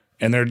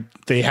 And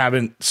they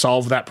haven't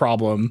solved that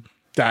problem.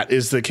 That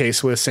is the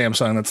case with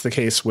Samsung. That's the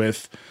case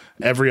with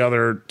every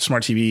other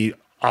smart TV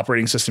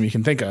operating system you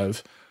can think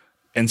of.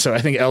 And so I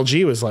think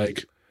LG was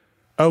like,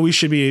 oh, we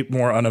should be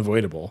more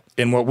unavoidable.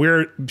 And what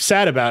we're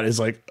sad about is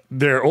like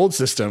their old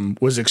system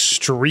was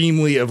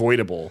extremely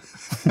avoidable.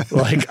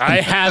 Like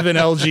I have an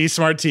LG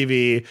smart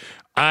TV.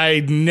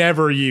 I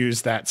never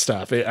use that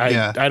stuff.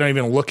 I don't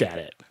even look at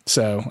it.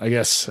 So I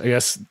guess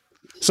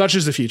such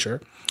is the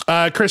future.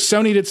 Chris,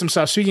 Sony did some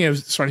stuff. Speaking of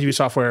smart TV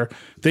software,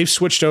 they've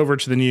switched over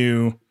to the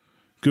new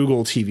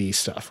Google TV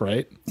stuff,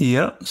 right?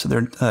 Yeah. So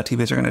their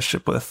TVs are going to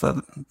ship with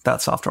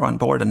that software on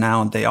board. And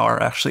now they are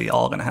actually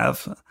all going to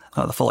have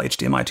the full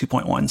HDMI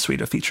 2.1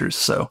 suite of features.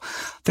 So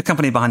the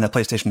company behind the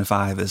PlayStation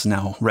 5 is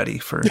now ready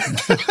for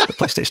the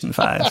PlayStation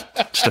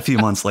 5 just a few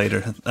months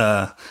later.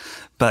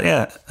 But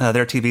yeah,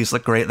 their TVs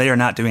look great. They are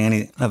not doing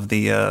any of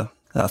the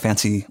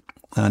fancy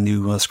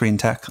new screen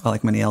tech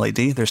like mini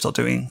LED. They're still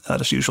doing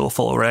just usual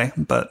full array,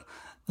 but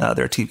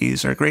their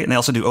TVs are great. And they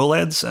also do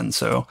OLEDs. And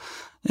so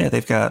yeah,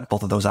 they've got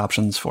both of those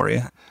options for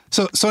you.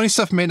 So Sony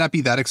stuff may not be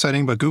that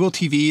exciting, but Google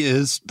TV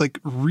is like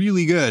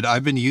really good.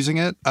 I've been using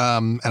it,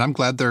 and I'm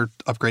glad they're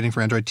upgrading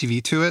for Android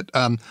TV to it.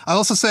 I'll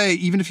also say,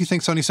 even if you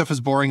think Sony stuff is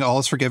boring, all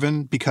is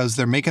forgiven because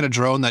they're making a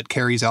drone that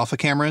carries alpha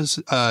cameras.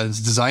 It's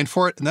designed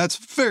for it, and that's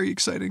very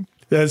exciting.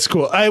 That's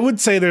cool. I would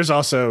say there's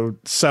also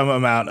some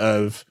amount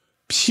of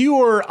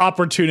pure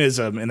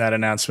opportunism in that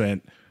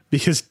announcement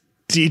because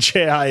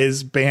DJI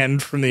is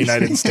banned from the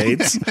United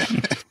States.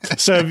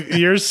 So if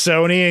you're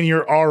Sony and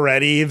you're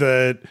already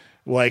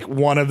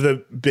one of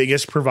the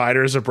biggest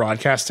providers of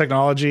broadcast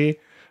technology,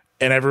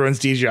 and everyone's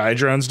DJI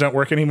drones don't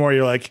work anymore,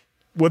 you're like,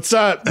 what's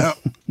up?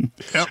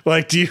 Yep.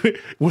 Like, do you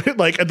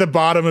like at the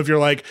bottom of your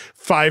like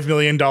 $5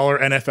 million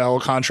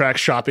NFL contract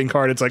shopping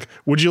cart? It's like,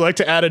 would you like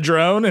to add a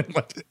drone? And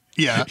like,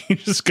 Yeah. you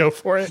just go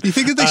for it. You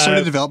think that they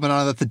started development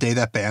on it the day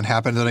that ban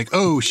happened? They're like,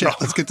 oh shit,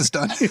 let's get this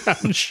done. Yeah,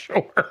 I'm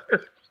sure.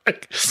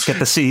 Get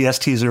the CES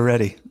teaser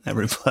ready,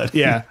 everybody.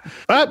 Yeah.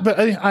 But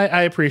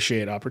I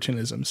appreciate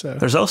opportunism. So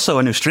There's also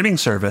a new streaming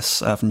service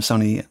from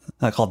Sony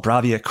called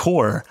Bravia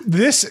Core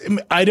this,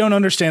 I don't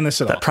understand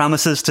this at all. that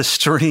promises to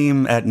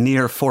stream at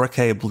near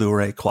 4K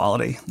Blu-ray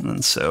quality.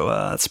 And so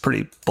it's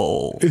pretty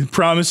bold. It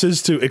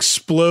promises to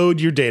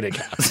explode your data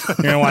cap. You're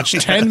going to watch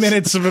 10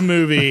 minutes of a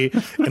movie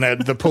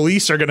and the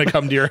police are going to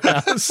come to your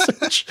house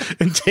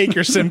and take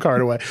your SIM card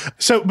away.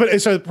 So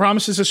it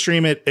promises to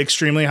stream it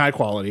extremely high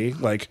quality.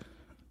 Like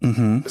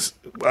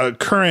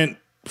current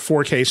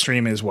 4K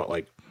stream is what,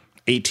 like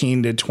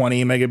 18 to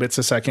 20 megabits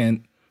a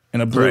second.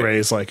 And a Blu-ray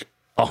is like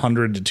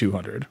 100 to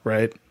 200,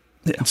 right?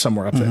 Yeah. It's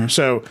somewhere up there.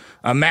 So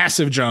a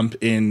massive jump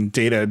in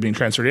data being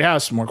transferred to your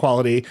house, more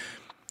quality.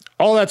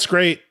 All that's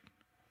great.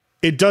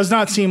 It does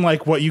not seem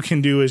like what you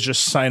can do is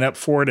just sign up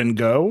for it and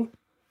go.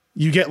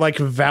 You get like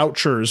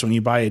vouchers when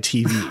you buy a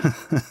TV.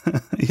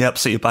 Yep.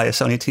 So you buy a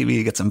Sony TV,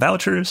 you get some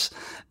vouchers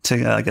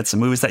to get some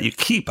movies that you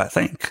keep, I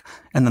think.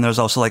 And then there's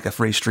also like a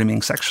free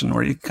streaming section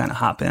where you kind of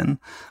hop in.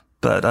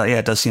 But yeah,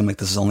 it does seem like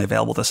this is only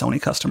available to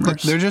Sony customers. Look,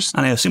 they're just,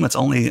 and I assume it's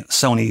only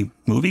Sony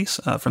movies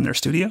from their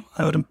studio,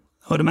 I would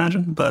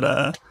imagine. But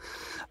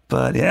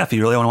yeah, if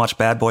you really want to watch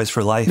Bad Boys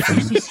for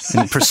Life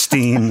in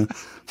pristine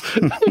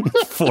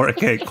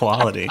 4K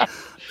quality,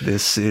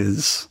 this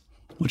is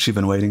what you've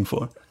been waiting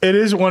for. It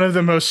is one of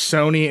the most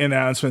Sony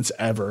announcements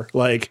ever.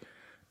 Like,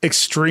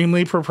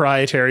 extremely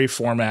proprietary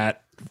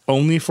format,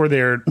 only for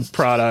their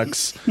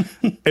products,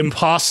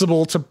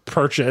 impossible to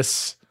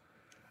purchase.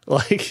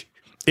 Like,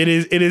 it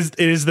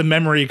is the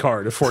memory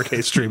card of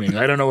 4K streaming.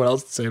 I don't know what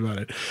else to say about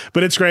it,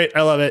 but it's great.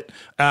 I love it.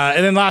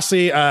 And then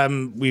lastly,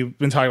 we've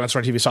been talking about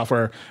smart TV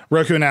software.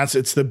 Roku announced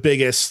it's the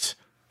biggest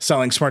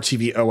selling smart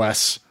TV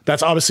OS.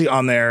 That's obviously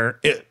on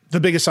the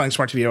biggest selling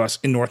smart TV OS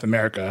in North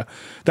America.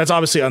 That's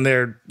obviously on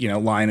their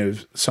line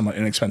of somewhat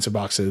inexpensive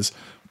boxes,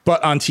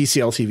 but on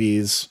TCL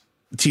TVs,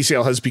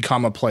 TCL has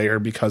become a player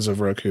because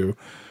of Roku.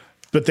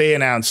 But they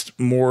announced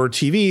more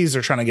TVs.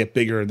 They're trying to get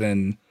bigger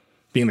than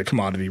being the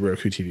commodity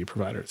Roku TV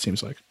provider, it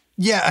seems like.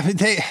 yeah, I mean,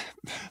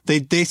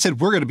 they said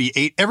we're going to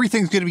be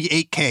everything's going to be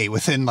 8K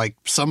within like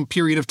some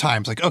period of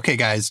time. It's like, okay,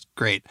 guys,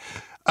 great.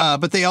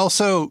 But they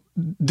also,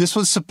 this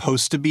was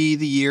supposed to be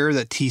the year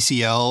that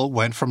TCL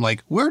went from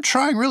like, we're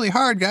trying really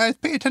hard, guys,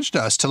 pay attention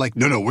to us, to like,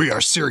 no, we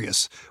are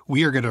serious.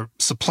 We are going to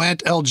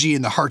supplant LG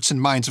in the hearts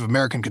and minds of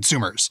American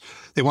consumers.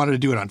 They wanted to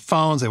do it on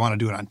phones. They wanted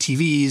to do it on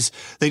TVs.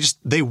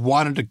 They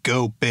wanted to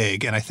go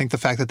big. And I think the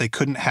fact that they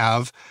couldn't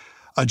have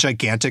a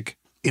gigantic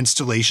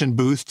installation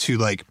booth to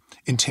like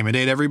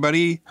intimidate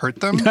everybody hurt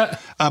them.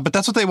 But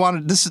that's what they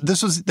wanted.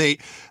 This was they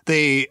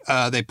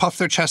puffed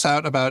their chests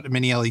out about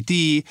mini LED.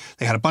 They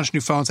had a bunch of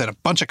new phones. They had a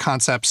bunch of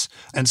concepts.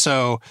 And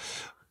so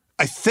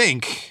I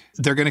think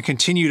they're going to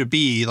continue to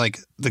be like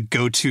the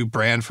go-to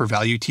brand for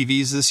value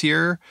TVs this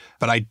year.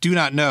 But I do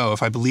not know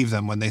if I believe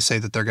them when they say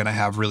that they're going to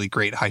have really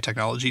great high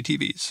technology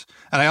TVs.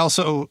 And I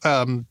also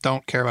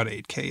don't care about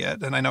 8K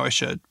yet. And I know I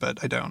should,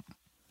 but I don't.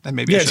 And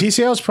maybe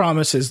TCL's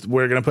promise is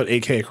we're going to put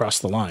 8K across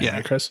the line,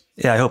 right, Chris?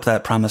 Yeah, I hope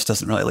that promise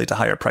doesn't really lead to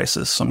higher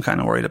prices. So I'm kind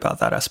of worried about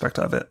that aspect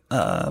of it.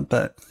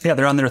 But yeah,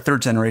 they're on their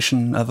third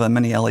generation of a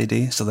mini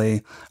LED. So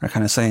they are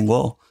kind of saying,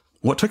 well,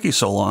 what took you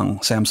so long,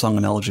 Samsung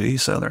and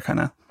LG? So they're kind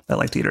of,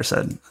 like Dieter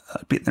said,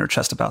 beating their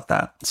chest about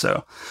that.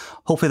 So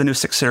hopefully the new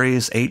 6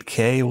 Series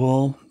 8K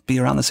will be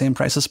around the same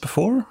price as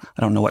before.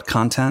 I don't know what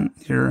content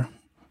you're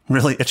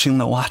really itching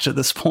to watch at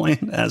this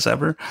point as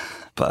ever.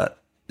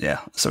 But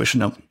yeah, so we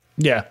should know.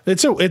 Yeah,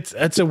 it's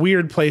a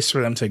weird place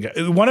for them to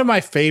go. One of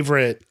my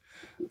favorite,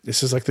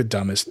 this is like the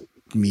dumbest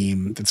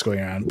meme that's going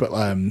around, but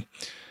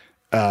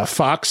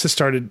Fox has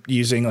started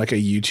using like a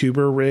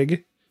YouTuber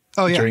rig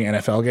during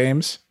NFL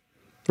games.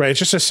 Right, it's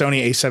just a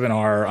Sony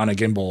A7R on a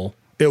gimbal.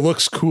 It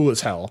looks cool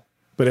as hell,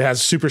 but it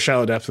has super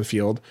shallow depth of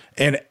field,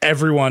 and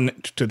everyone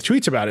to the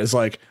tweets about it is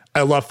like,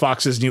 "I love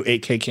Fox's new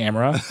 8K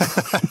camera,"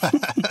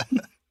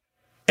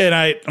 and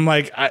I'm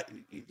like,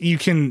 you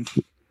can.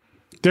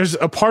 There's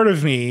a part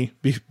of me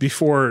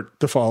before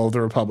the fall of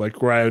the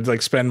Republic where I would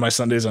like spend my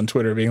Sundays on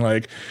Twitter being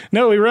like,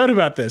 no, we wrote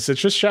about this.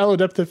 It's just shallow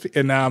depth of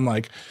and now I'm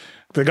like,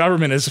 the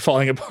government is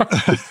falling apart.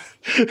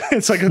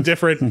 It's like a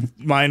different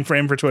mind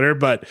frame for Twitter.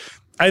 But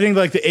I think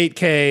like the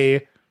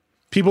 8K,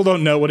 people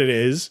don't know what it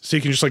is. So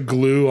you can just like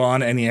glue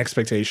on any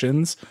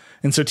expectations.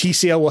 And so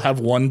TCL will have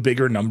one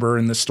bigger number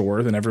in the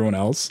store than everyone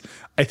else.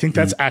 I think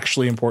that's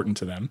actually important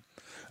to them.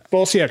 But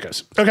we'll see how it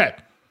goes. Okay.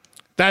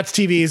 That's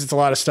TVs. It's a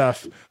lot of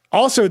stuff.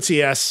 Also at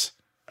CES,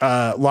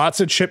 lots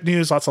of chip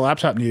news, lots of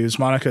laptop news.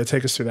 Monica,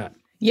 take us through that.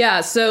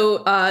 Yeah, so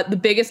the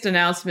biggest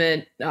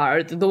announcement,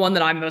 the one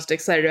that I'm most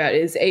excited about,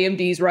 is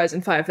AMD's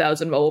Ryzen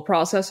 5000 mobile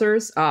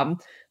processors.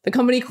 The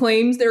company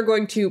claims they're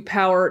going to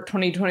power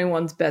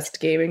 2021's best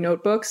gaming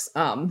notebooks.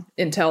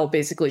 Intel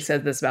basically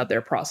said this about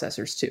their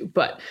processors too,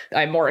 but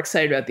I'm more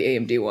excited about the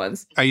AMD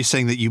ones. Are you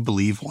saying that you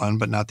believe one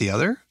but not the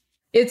other?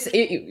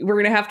 We're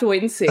going to have to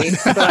wait and see,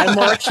 but I'm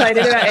more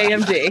excited about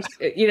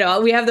AMD. You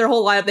know, we have their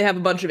whole lineup. They have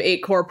a bunch of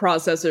 8-core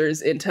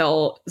processors.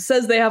 Intel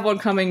says they have one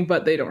coming,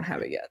 but they don't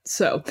have it yet.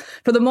 So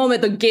for the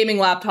moment, the gaming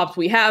laptops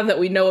we have that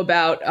we know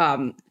about,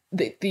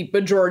 the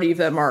majority of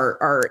them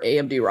are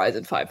AMD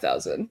Ryzen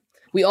 5000.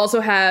 We also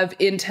have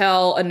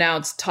Intel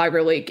announced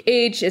Tiger Lake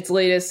H, its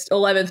latest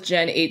 11th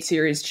gen 8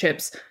 series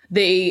chips.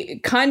 They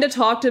kind of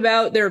talked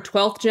about their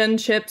 12th gen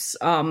chips,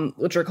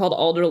 which are called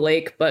Alder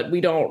Lake, but we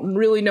don't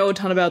really know a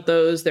ton about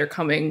those. They're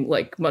coming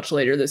like much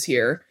later this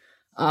year.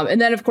 And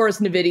then, of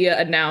course, NVIDIA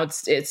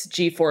announced its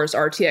GeForce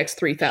RTX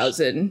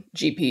 3000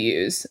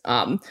 GPUs.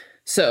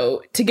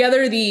 So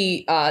together,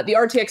 the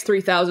RTX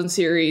 3000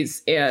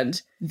 series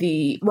and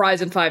the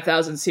Ryzen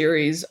 5000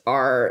 series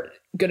are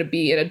going to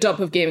be in a dump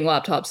of gaming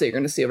laptops that you're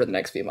going to see over the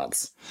next few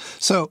months.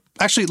 So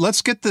actually,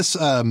 let's get this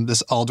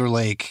this Alder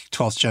Lake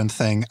 12th gen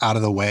thing out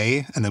of the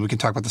way, and then we can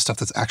talk about the stuff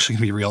that's actually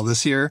going to be real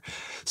this year.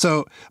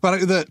 So,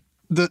 but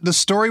the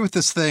story with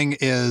this thing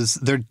is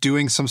they're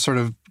doing some sort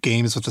of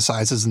games with the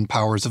sizes and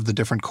powers of the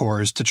different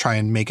cores to try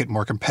and make it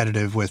more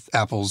competitive with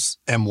Apple's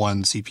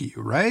M1 CPU,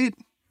 right?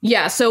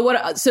 Yeah, so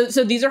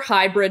these are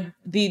hybrid.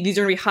 These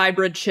are going to be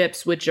hybrid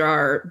chips, which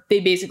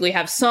they basically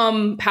have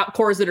some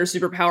cores that are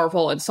super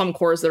powerful and some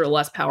cores that are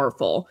less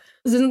powerful.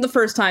 This isn't the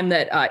first time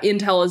that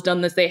Intel has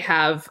done this. They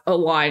have a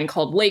line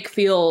called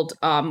Lakefield.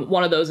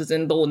 One of those is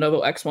in the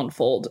Lenovo X1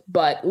 Fold.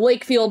 But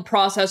Lakefield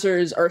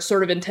processors are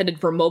sort of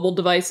intended for mobile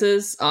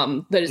devices.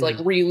 That is like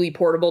really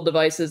portable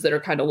devices that are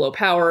kind of low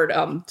powered.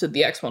 So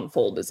the X1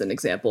 Fold is an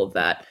example of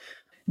that.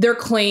 Their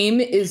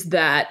claim is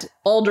that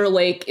Alder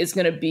Lake is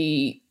going to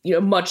be,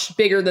 much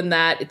bigger than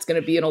that. It's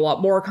going to be in a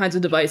lot more kinds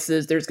of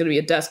devices. There's going to be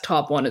a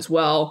desktop one as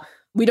well.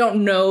 We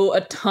don't know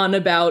a ton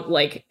about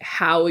like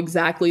how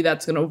exactly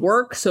that's going to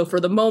work. So for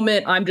the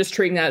moment, I'm just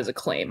treating that as a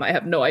claim. I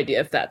have no idea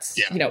if that's,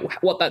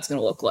 what that's going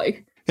to look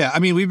like. Yeah, I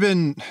mean, we've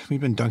been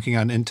dunking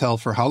on Intel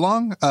for how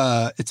long?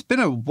 It's been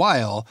a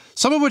while,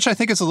 some of which I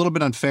think is a little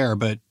bit unfair,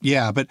 but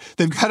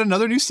they've got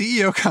another new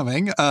CEO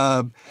coming,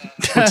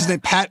 what's his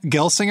name, Pat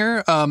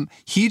Gelsinger.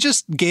 He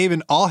just gave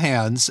an all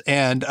hands,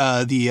 and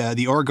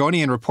the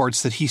Oregonian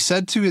reports that he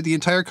said to the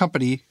entire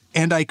company,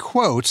 and I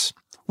quote,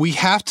 "We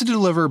have to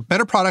deliver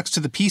better products to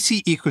the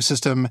PC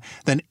ecosystem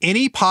than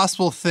any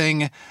possible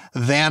thing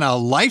than a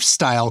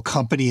lifestyle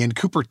company in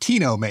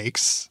Cupertino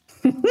makes."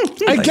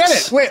 I get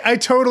it. Wait, I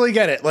totally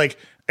get it. Like,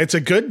 it's a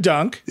good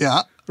dunk.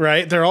 Yeah.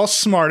 Right? They're all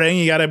smarting.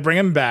 You got to bring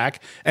him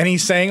back. And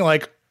he's saying,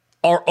 like,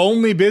 our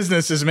only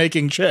business is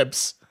making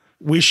chips.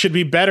 We should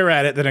be better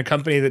at it than a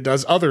company that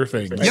does other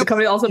things. The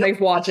company also makes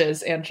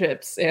watches and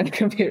chips and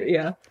computer.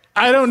 Yeah.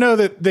 I don't know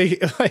that they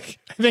like.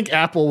 I think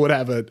Apple would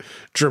have a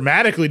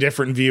dramatically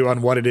different view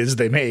on what it is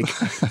they make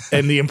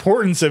and the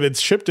importance of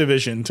its chip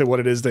division to what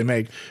it is they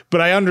make.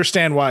 But I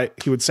understand why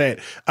he would say it.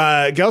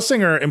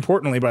 Gelsinger,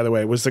 importantly, by the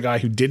way, was the guy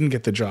who didn't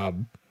get the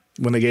job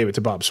when they gave it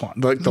to Bob Swan,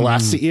 like the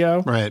last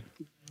CEO, right?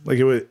 Like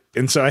it was,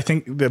 and so I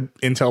think the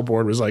Intel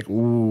board was like,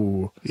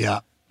 "Ooh,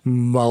 yeah."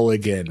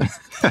 Mulligan."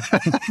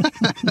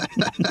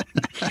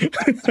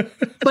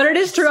 But it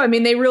is true. I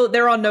mean,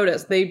 they're on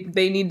notice. They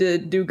need to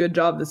do a good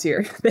job this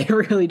year. They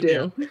really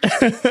do.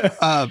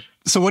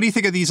 So what do you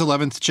think of these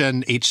 11th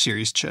gen H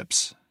series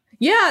chips?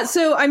 Yeah,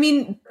 so I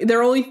mean, there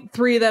are only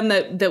 3 of them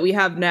that we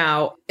have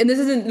now. And this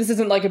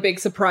isn't like a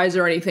big surprise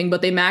or anything,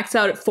 but they max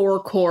out at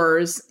 4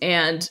 cores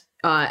and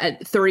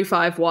at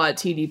 35 watt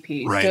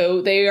TDP. Right.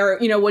 So they are,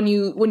 when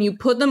you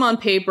put them on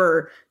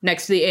paper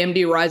next to the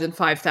AMD Ryzen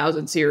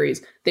 5000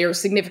 series, they are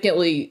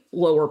significantly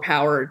lower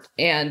powered,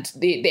 and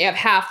they have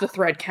half the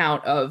thread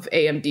count of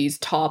AMD's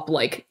top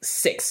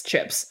 6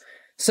 chips.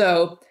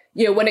 So,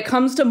 when it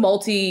comes to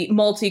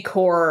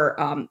multi-core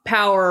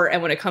power,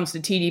 and when it comes to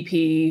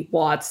TDP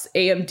watts,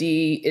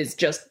 AMD is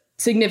just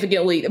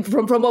significantly,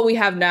 from what we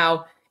have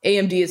now,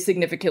 AMD is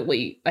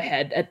significantly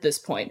ahead at this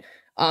point.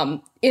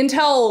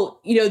 Intel,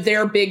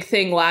 their big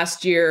thing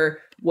last year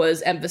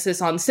was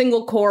emphasis on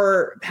single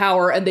core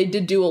power, and they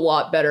did do a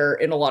lot better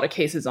in a lot of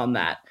cases on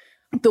that.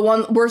 The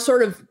one we're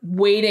sort of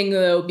waiting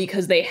though,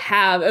 because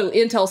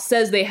Intel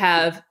says they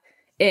have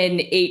an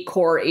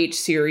 8-core H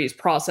series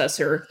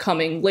processor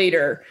coming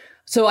later.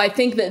 So I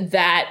think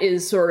that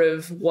is sort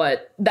of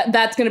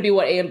that's going to be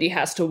what AMD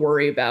has to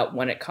worry about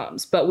when it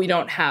comes. But we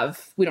don't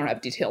have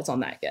details on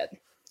that yet.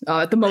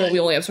 At the moment, we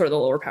only have sort of the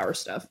lower power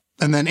stuff.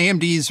 And then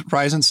AMD's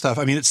Ryzen stuff.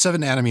 I mean, it's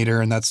 7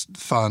 nanometer, and that's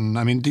fun.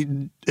 I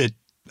mean,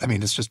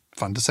 it's just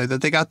fun to say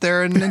that they got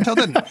there and Intel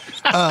didn't.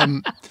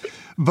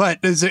 But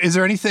is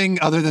there anything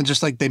other than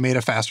just like they made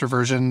a faster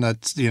version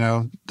that's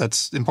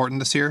important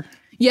this year?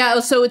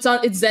 Yeah, so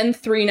it's Zen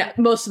 3 now.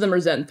 Most of them are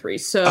Zen 3.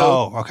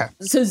 So okay.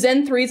 So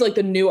Zen 3 is like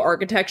the new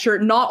architecture.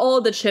 Not all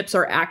of the chips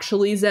are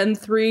actually Zen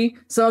 3.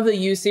 Some of the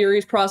U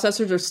series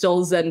processors are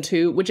still Zen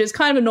 2, which is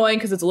kind of annoying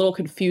because it's a little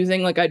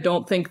confusing. Like, I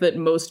don't think that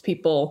most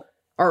people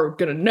are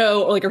going to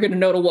know, or like are going to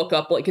know to look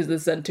up, like, is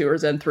this Zen 2 or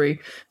Zen 3?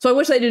 So I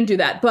wish they didn't do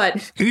that.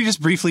 But can you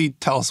just briefly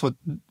tell us what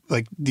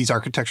like these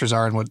architectures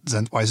are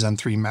and why Zen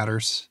 3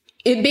 matters?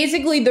 It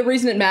basically, the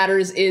reason it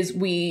matters is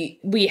we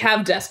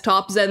have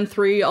desktop Zen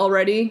 3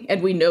 already,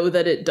 and we know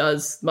that it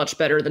does much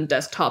better than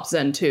desktop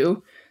Zen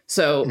 2.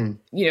 So,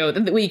 you know,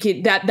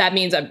 that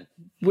means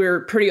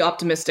we're pretty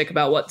optimistic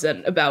about what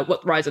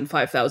Ryzen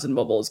 5000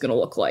 mobile is going to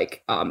look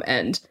like.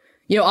 And,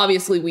 you know,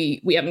 obviously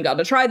we haven't gotten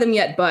to try them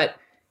yet, but,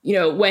 you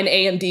know, when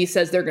AMD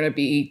says they're going to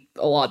be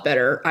a lot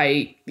better,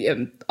 I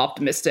am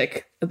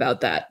optimistic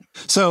about that.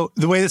 So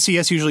the way that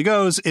CES usually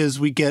goes is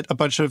we get a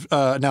bunch of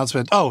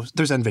announcements. Oh,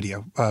 there's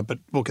NVIDIA, but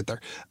we'll get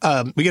there.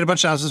 We get a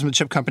bunch of announcements from the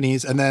chip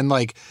companies, and then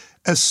like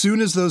as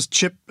soon as those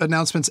chip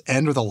announcements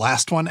end or the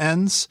last one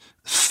ends,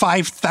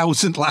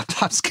 5,000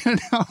 laptops get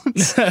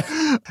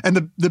announced.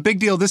 And the big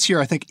deal this year,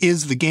 I think,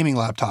 is the gaming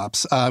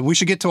laptops. We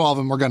should get to all of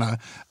them. We're gonna,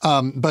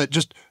 but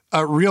just.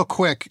 Real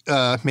quick,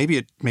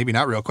 maybe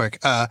not real quick.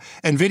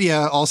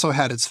 NVIDIA also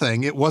had its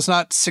thing. It was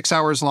not 6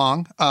 hours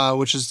long,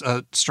 which is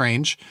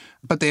strange,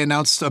 but they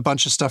announced a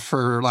bunch of stuff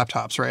for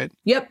laptops, right?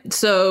 Yep.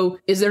 So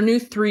is their new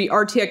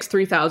RTX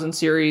 3000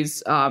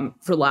 series for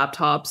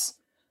laptops.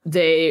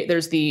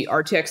 There's the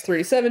RTX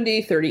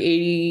 3070,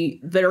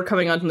 3080 that are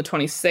coming on the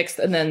 26th,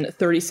 and then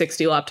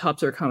 3060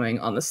 laptops are coming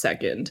on the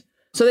 2nd.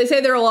 So they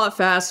say they're a lot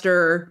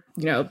faster,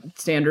 you know,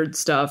 standard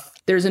stuff.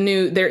 There's a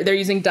new, they're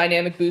using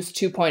Dynamic Boost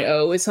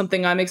 2.0 is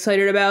something I'm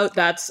excited about.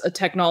 That's a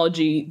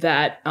technology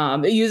that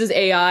it uses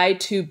AI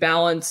to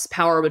balance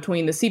power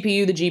between the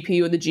CPU, the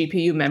GPU, and the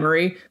GPU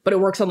memory, but it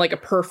works on like a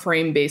per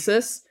frame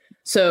basis.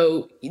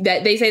 So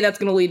that they say that's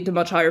going to lead to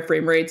much higher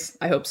frame rates.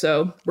 I hope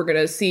so. We're going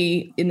to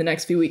see in the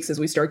next few weeks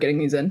as we start getting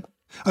these in.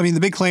 I mean, the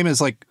big claim is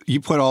like you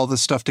put all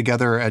this stuff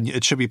together and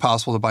it should be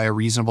possible to buy a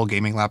reasonable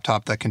gaming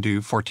laptop that can do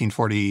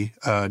 1440,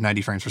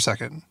 90 frames per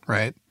second,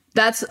 right?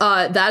 That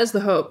is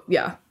the hope.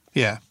 Yeah.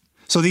 Yeah.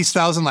 So these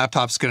 1,000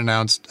 laptops get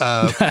announced.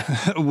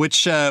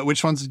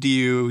 Which ones do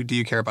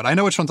you care about? I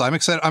know which ones I'm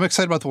excited. I'm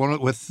excited about the one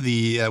with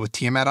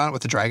Tiamat on it,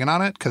 with the dragon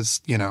on it,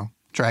 because, you know,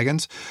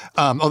 dragons.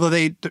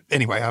 Although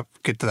anyway, I'll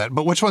get to that.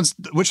 But which ones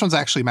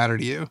actually matter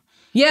to you?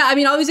 Yeah, I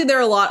mean, obviously there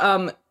are a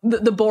lot.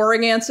 The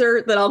boring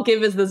answer that I'll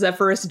give is the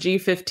Zephyrus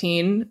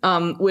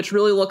G15, which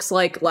really looks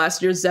like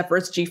last year's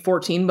Zephyrus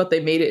G14, but they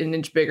made it an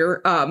inch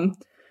bigger.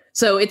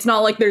 So it's not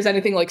like there's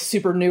anything like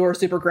super new or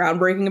super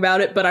groundbreaking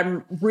about it, but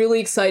I'm really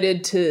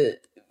excited to,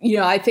 you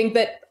know, I think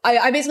that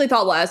I basically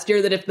thought last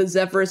year that if the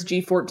Zephyrus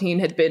G14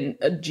 had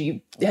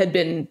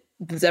been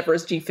the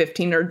Zephyrus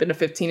G15 or had been a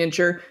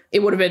 15-incher, it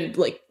would have been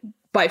like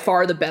by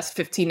far the best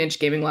 15-inch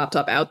gaming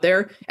laptop out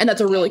there. And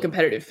that's a really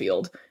competitive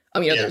field. I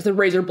mean, there's the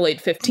Razer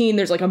Blade 15,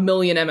 there's like a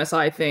million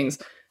MSI things.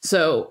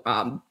 So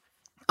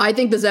I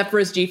think the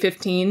Zephyrus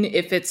G15,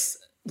 if it's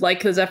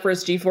like the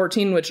Zephyrus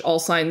G14, which all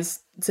signs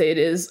say it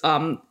is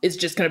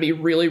just going to be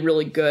really,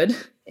 really good.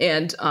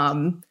 And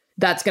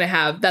that's going to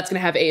have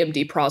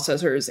AMD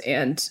processors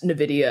and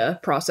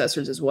NVIDIA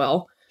processors as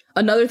well.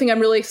 Another thing I'm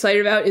really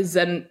excited about is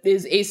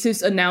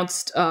Asus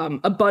announced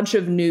a bunch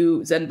of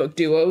new ZenBook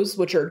Duos,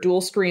 which are dual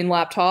screen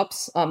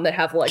laptops that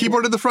have like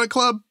keyboard in the front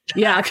club.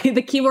 Yeah,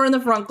 the keyboard in the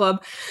front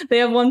club. They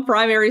have one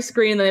primary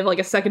screen, then they have like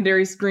a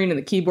secondary screen and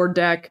the keyboard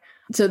deck.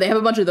 So they have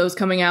a bunch of those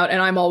coming out,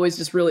 and I'm always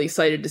just really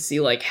excited to see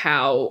like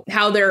how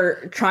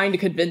they're trying to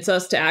convince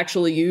us to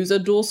actually use a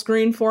dual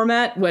screen form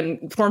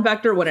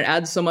factor when it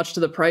adds so much to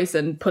the price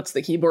and puts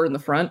the keyboard in the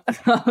front.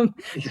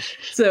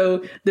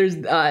 So there's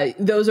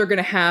those are going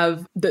to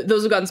have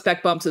those have gotten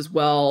spec bumps as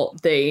well.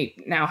 They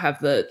now have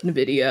the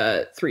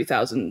NVIDIA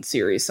 3000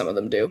 series. Some of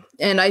them do,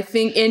 and I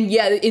think in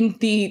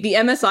the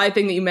MSI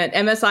thing that you meant,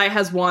 MSI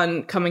has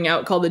one coming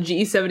out called the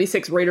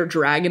GE76 Raider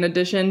Dragon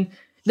Edition.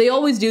 They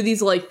always do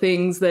these like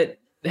things that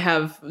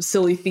have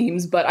silly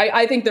themes, but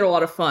I think they're a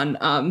lot of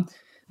fun.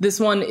 This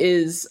one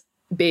is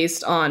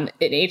based on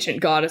an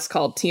ancient goddess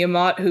called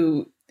Tiamat,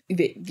 who,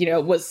 you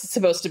know, was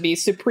supposed to be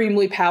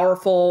supremely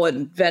powerful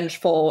and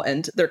vengeful,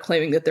 and they're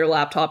claiming that their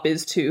laptop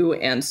is too.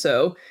 And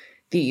so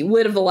the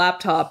lid of the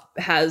laptop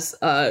has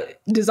a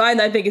design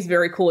that I think is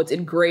very cool. It's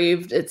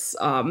engraved. It's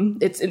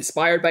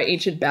inspired by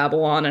ancient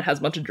Babylon. It has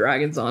a bunch of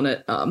dragons on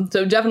it.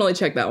 So definitely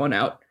check that one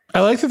out.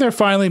 I like that they're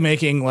finally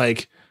making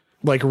like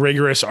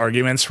rigorous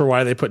arguments for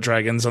why they put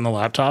dragons on the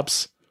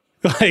laptops.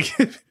 Like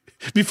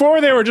before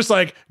they were just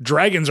like,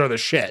 dragons are the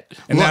shit.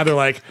 And now they're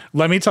like,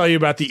 let me tell you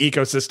about the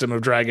ecosystem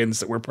of dragons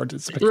that we're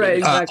participating in. Right,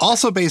 exactly.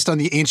 Also based on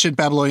the ancient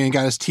Babylonian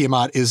goddess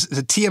Tiamat is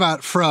the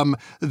Tiamat from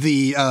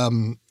the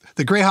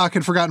Greyhawk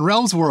and Forgotten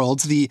Realms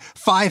worlds, the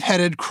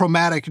 5-headed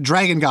chromatic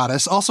dragon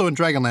goddess, also in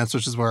Dragonlance,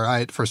 which is where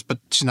I at first, but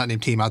she's not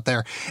named Tiamat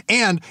there.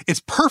 And it's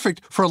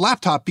perfect for a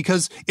laptop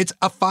because it's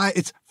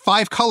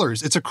 5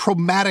 colors. It's a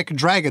chromatic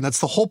dragon. That's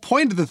the whole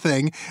point of the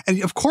thing.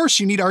 And of course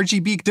you need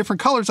RGB different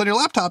colors on your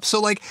laptop. So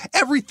like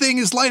everything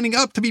is lining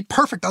up to be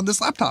perfect on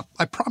this laptop.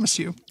 I promise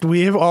you.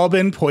 We have all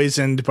been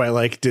poisoned by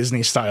like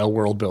Disney style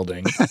world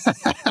building.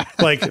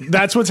 Like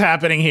that's what's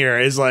happening here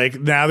is like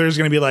now there's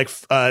going to be like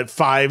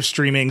 5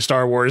 streaming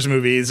Star Wars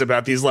movies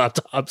about these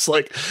laptops.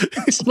 Like,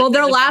 well,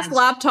 their last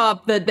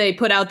laptop that they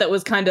put out that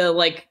was kind of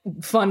like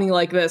funny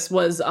like this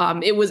was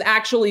it was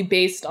actually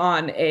based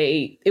on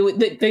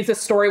the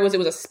story was it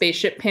was a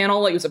spaceship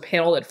panel. Like it was a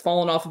panel that had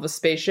fallen off of a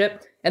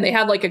spaceship, and they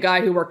had like a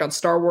guy who worked on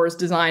Star Wars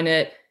design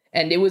it,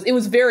 and it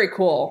was very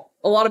cool.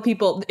 A lot of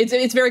people,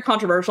 it's very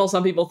controversial.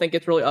 Some people think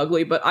it's really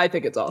ugly, but I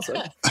think it's awesome.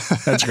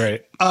 That's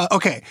great.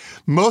 Okay,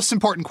 most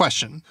important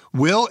question.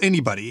 Will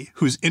anybody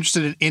who's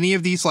interested in any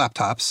of these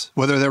laptops,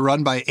 whether they're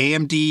run by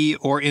AMD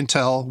or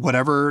Intel,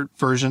 whatever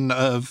version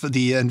of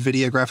the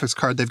NVIDIA graphics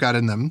card they've got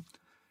in them,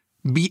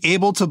 be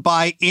able to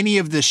buy any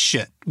of this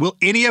shit? Will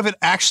any of it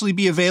actually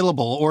be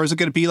available? Or is it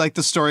going to be like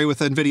the story with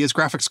NVIDIA's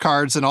graphics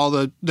cards and all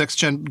the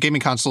next-gen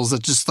gaming consoles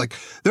that just like,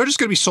 they're just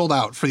going to be sold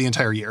out for the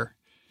entire year?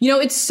 You know,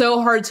 it's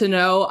so hard to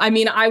know. I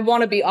mean, I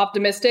want to be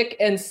optimistic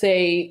and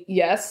say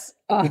yes.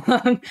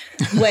 I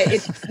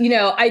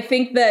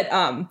think that,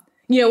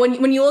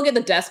 when you look at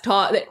the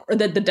desktop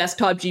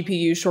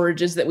GPU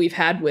shortages that we've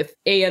had with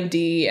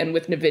AMD and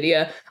with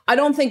NVIDIA, I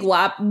don't think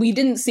we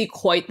didn't see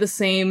quite the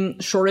same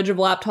shortage of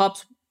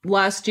laptops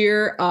last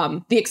year.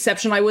 The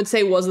exception, I would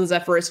say, was the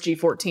Zephyrus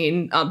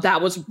G14.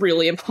 That was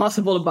really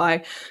impossible to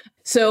buy.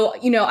 So,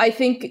 I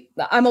think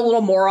I'm a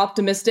little more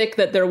optimistic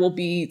that there will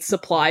be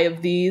supply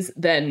of these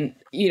than,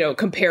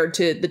 compared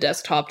to the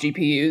desktop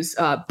GPUs.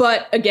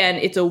 But again,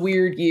 it's a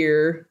weird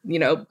year,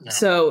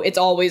 so it's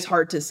always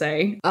hard to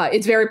say.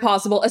 It's very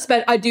possible.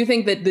 I do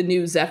think that the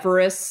new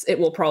Zephyrus, it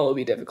will probably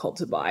be difficult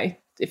to buy.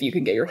 If you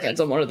can get your hands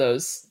on one of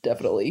those,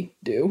 definitely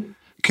do.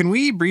 Can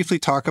we briefly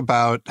talk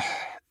about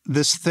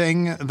this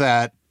thing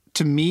that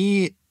to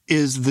me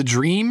is the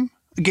dream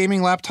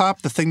gaming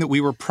laptop, the thing that we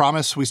were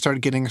promised we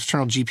started getting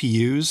external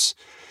GPUs?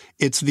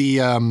 It's the,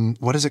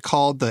 what is it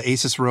called? The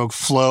Asus ROG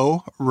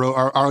Flow,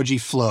 ROG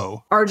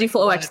Flow. ROG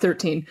Flow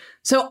X13.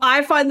 So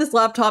I find this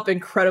laptop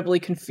incredibly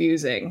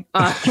confusing.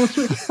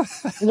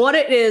 What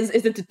it is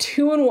it's a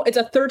 2-in-1, it's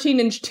a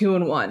 13-inch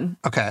 2-in-1.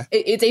 Okay.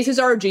 It's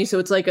Asus ROG, so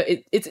it's like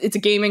it's a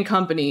gaming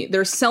company.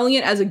 They're selling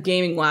it as a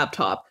gaming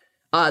laptop.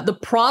 The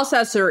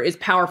processor is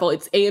powerful.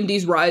 It's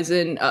AMD's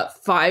Ryzen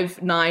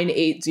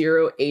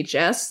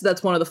 5980HS.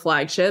 That's one of the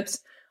flagships.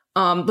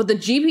 But the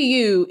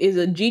GPU is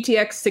a GTX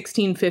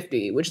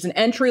 1650, which is an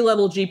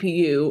entry-level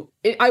GPU.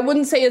 I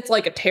wouldn't say it's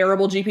like a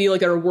terrible GPU, like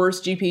there are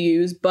worse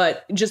GPUs,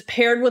 but just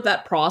paired with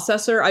that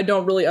processor, I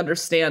don't really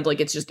understand. Like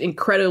it's just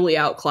incredibly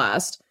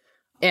outclassed.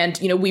 And,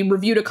 we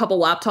reviewed a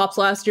couple laptops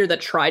last year that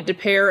tried to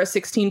pair a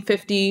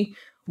 1650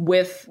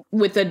 with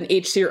an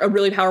a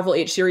really powerful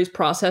H series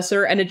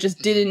processor, and it just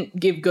didn't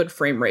give good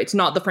frame rates,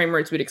 not the frame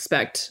rates we'd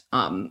expect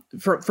from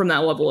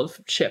that level of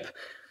chip.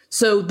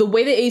 So the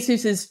way that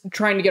Asus is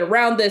trying to get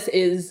around this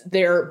is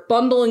they're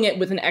bundling it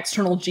with an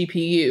external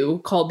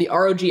GPU called the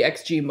ROG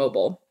XG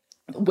Mobile,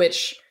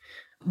 which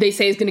they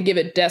say is going to give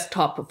it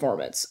desktop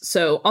performance.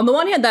 So on the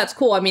one hand, that's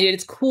cool. I mean,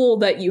 it's cool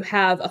that you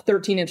have a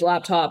 13-inch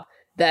laptop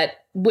that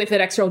with an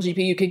external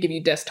GPU could give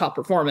you desktop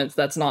performance.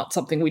 That's not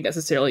something we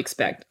necessarily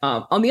expect.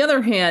 On the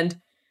other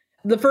hand,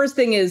 the first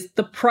thing is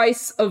the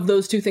price of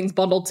those two things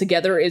bundled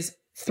together is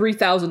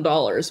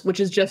 $3,000, which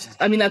is just,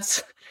 I mean,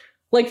 that's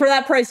like for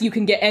that price, you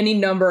can get any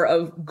number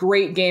of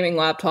great gaming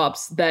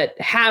laptops that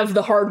have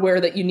the hardware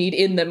that you need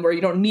in them where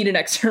you don't need an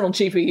external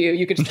GPU.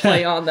 You could just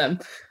play on them,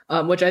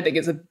 which I think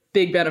is a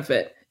big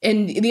benefit.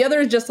 And the other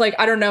is just like,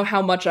 I don't know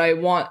how much I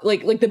want,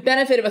 like the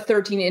benefit of a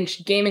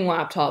 13-inch gaming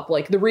laptop,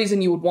 like the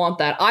reason you would want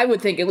that, I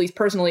would think, at least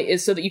personally,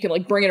 is so that you can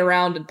like bring it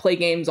around and play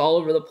games all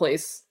over the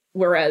place.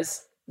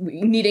 Whereas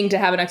needing to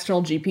have an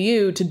external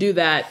GPU to do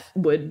that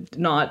would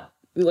not,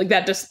 like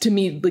that just to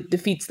me like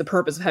defeats the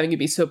purpose of having it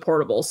be so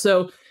portable.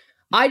 So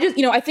I just,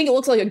 I think it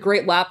looks like a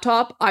great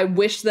laptop. I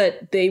wish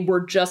that they were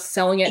just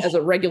selling it as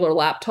a regular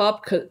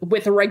laptop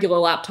with a regular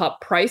laptop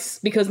price,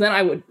 because then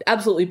I would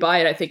absolutely buy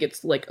it. I think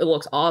it's like, it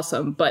looks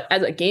awesome. But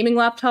as a gaming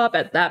laptop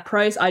at that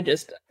price,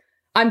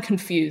 I'm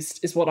confused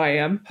is what I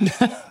am.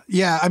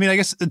 Yeah, I mean, I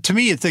guess to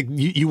me, it's like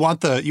you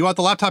want the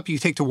laptop you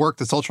take to work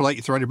that's ultralight,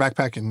 you throw in your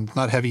backpack and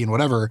not heavy and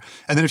whatever.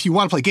 And then if you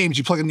want to play games,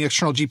 you plug in the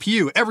external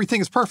GPU. Everything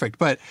is perfect.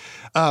 But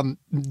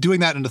doing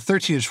that in a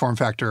 13-inch form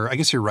factor, I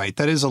guess you're right.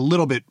 That is a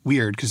little bit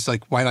weird because,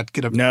 like, why not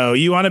get a... No,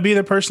 you want to be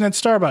the person at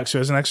Starbucks who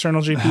has an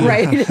external GPU.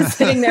 Right,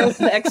 sitting there with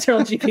the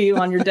external GPU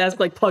on your desk,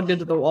 like plugged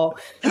into the wall.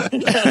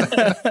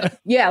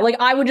 Yeah, like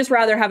I would just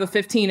rather have a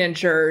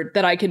 15-incher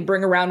that I can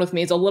bring around with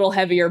me. It's a little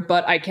heavier,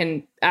 but I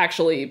can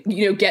actually,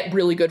 get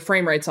really good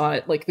frame rates on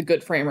it, like the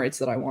good frame rates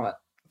that I want.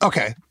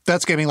 Okay,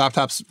 that's gaming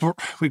laptops.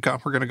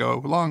 We're going to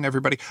go long,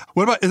 everybody.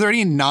 What about, is there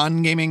any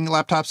non-gaming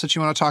laptops that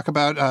you want to talk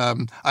about?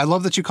 I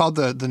love that you called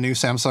the new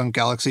Samsung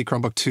Galaxy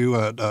Chromebook 2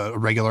 a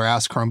regular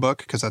ass Chromebook,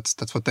 because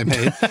that's what they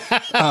made.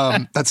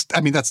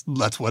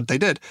 That's what they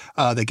did.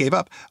 They gave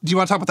up. Do you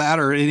want to talk about that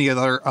or any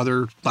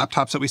other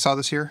laptops that we saw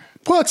this year?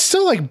 Well, it's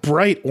still like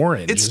bright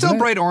orange. It's still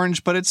bright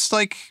orange, but it's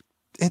like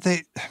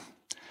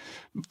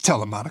tell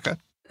them, Monica.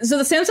 So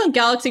the Samsung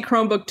Galaxy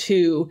Chromebook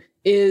 2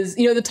 is,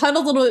 the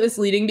title's a little bit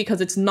misleading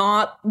because it's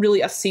not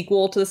really a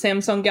sequel to the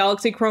Samsung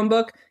Galaxy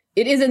Chromebook.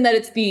 It is in that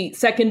it's the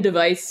second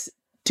device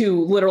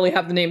to literally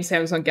have the name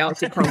Samsung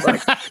Galaxy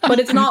Chromebook. But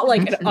it's not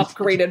like an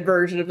upgraded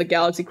version of the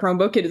Galaxy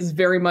Chromebook. It is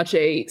very much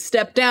a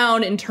step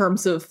down in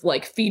terms of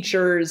like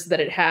features that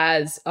it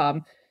has,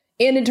 and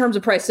in terms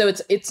of price. So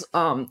it's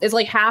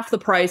like half the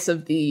price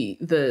of the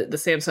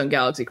Samsung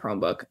Galaxy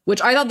Chromebook,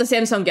 which I thought the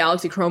Samsung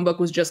Galaxy Chromebook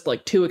was just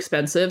like too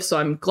expensive. So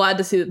I'm glad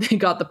to see that they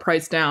got the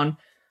price down.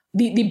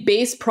 The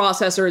base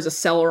processor is a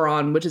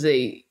Celeron, which is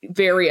a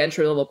very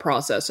entry-level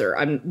processor.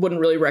 I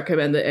wouldn't really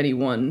recommend that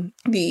anyone.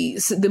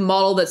 The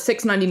model that's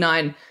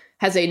 $699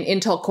 has an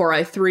Intel Core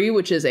i3,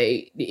 which is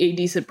a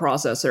decent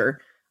processor,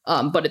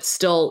 but it's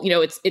still,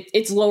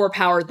 it's lower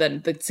powered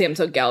than the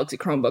Samsung Galaxy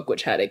Chromebook,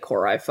 which had a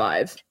Core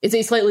i5. It's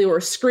a slightly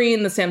lower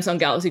screen. The Samsung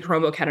Galaxy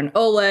Chromebook had an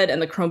OLED,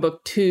 and the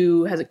Chromebook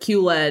 2 has a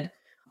QLED,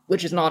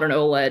 which is not an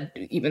OLED,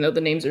 even though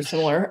the names are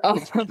similar.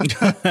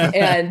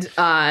 And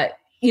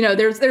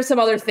there's some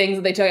other things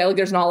that they took out. Like,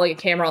 there's not like a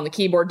camera on the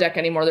keyboard deck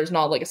anymore. There's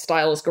not like a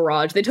stylus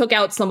garage. They took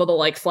out some of the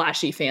like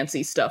flashy,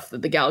 fancy stuff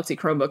that the Galaxy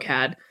Chromebook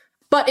had,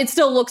 but it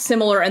still looks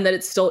similar, and that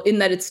it's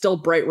still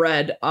bright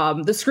red.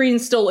 The screen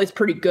still is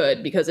pretty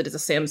good because it is a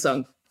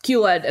Samsung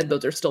QLED, and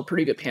those are still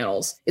pretty good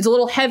panels. It's a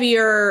little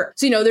heavier,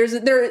 so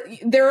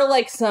there are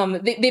like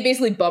they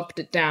basically bumped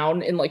it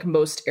down in like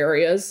most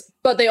areas,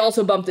 but they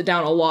also bumped it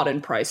down a lot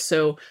in price.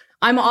 So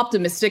I'm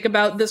optimistic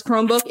about this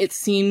Chromebook. It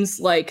seems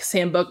like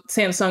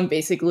Samsung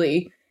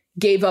basically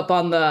gave up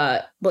on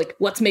the, like,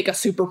 let's make a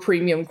super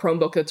premium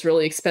Chromebook that's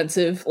really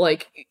expensive,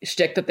 like,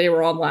 shtick that they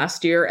were on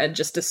last year, and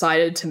just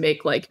decided to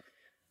make, like,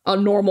 a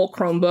normal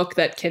Chromebook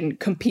that can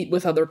compete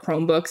with other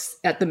Chromebooks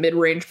at the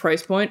mid-range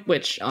price point,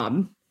 which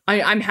I'm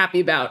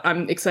happy about.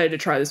 I'm excited to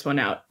try this one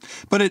out.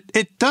 But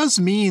it does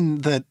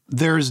mean that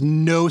there's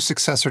no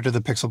successor to the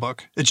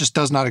Pixelbook. It just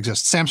does not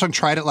exist. Samsung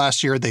tried it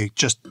last year. They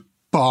just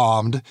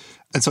bombed.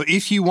 And so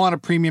if you want a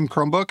premium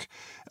Chromebook,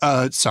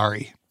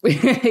 sorry.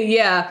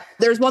 Yeah.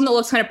 There's one that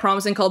looks kind of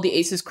promising called the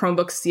Asus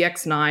Chromebook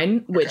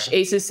CX9, which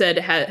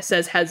Asus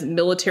says has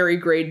military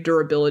grade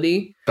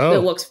durability.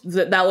 Oh.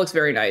 That looks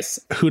very nice.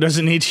 Who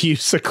doesn't need to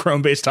use a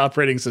Chrome-based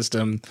operating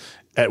system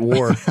at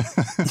war?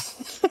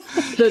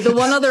 The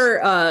one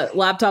other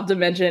laptop to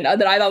mention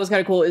that I thought was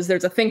kind of cool is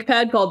there's a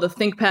ThinkPad called the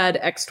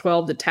ThinkPad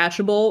X12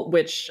 Detachable,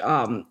 which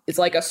is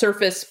like a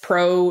Surface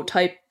Pro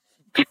type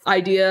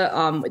idea.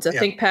 It's a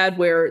ThinkPad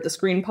where the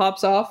screen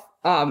pops off,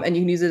 and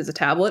you can use it as a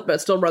tablet, but it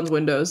still runs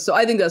Windows. So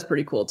I think that's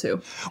pretty cool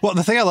too. Well,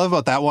 the thing I love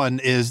about that one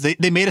is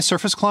they made a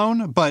Surface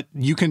clone, but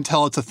you can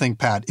tell it's a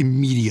ThinkPad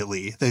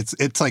immediately.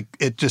 It's like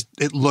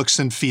it looks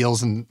and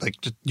feels, and like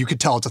you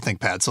could tell it's a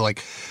ThinkPad. So like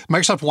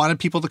Microsoft wanted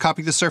people to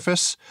copy the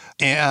Surface,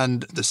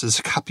 and this is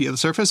a copy of the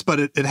Surface, but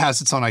it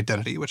has its own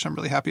identity, which I'm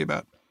really happy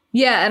about.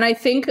 Yeah, and I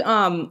think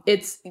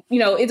it's a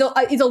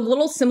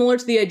little similar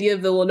to the idea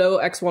of the Lenovo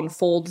X1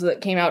 Fold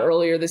that came out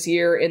earlier this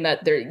year, in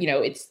that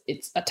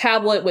it's a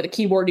tablet with a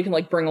keyboard you can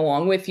like bring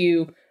along with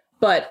you.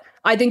 But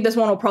I think this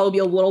one will probably be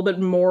a little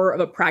bit more of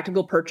a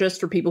practical purchase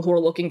for people who are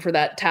looking for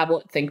that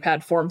tablet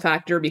ThinkPad form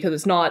factor, because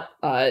it's not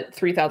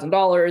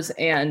 $3,000,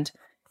 and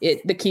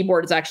the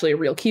keyboard is actually a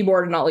real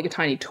keyboard and not like a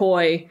tiny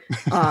toy.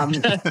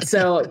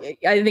 So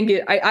I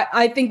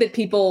think that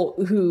people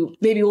who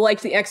maybe like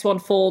the X1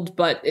 Fold,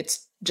 but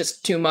it's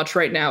just too much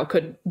right now,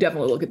 could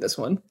definitely look at this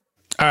one.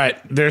 All right.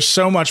 There's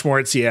so much more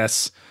at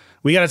CES.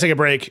 We got to take a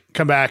break.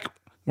 Come back.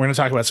 We're going to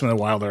talk about some of the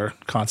wilder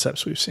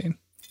concepts we've seen.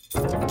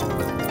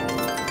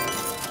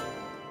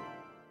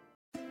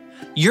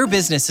 Your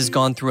business has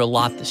gone through a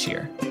lot this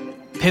year.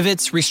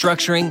 Pivots,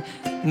 restructuring,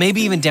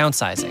 maybe even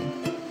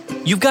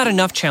downsizing. You've got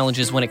enough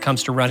challenges when it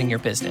comes to running your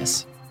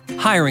business.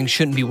 Hiring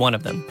shouldn't be one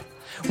of them.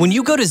 When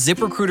you go to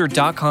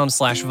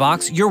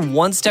ZipRecruiter.com/Vox, you're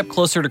one step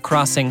closer to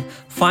crossing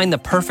find the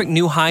perfect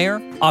new hire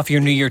off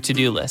your New Year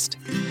to-do list.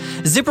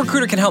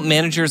 ZipRecruiter can help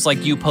managers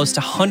like you post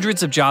to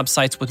hundreds of job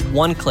sites with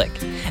one click,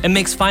 and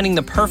makes finding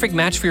the perfect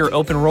match for your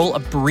open role a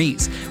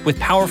breeze with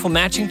powerful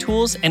matching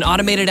tools and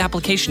automated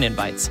application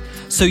invites,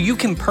 so you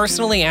can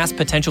personally ask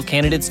potential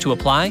candidates to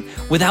apply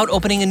without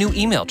opening a new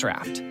email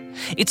draft.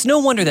 It's no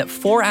wonder that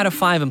 4 out of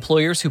 5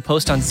 employers who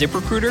post on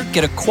ZipRecruiter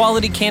get a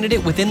quality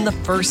candidate within the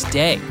first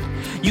day.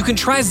 You can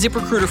try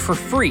ZipRecruiter for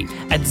free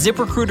at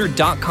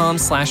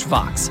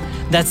ZipRecruiter.com/Vox.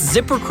 That's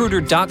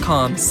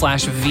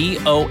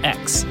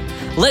ZipRecruiter.com/VOX.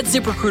 Let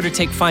ZipRecruiter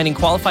take finding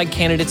qualified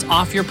candidates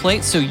off your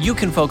plate so you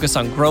can focus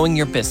on growing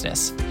your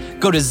business.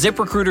 Go to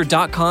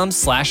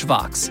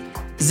ZipRecruiter.com/Vox.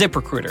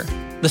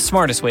 ZipRecruiter, the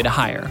smartest way to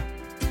hire.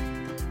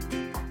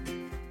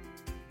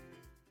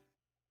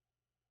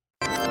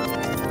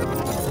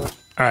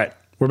 All All right,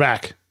 we're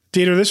back.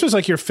 Dieter, this was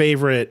like your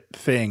favorite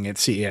thing at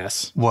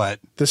CES.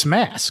 What? This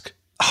mask.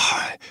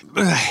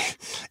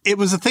 It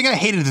was the thing I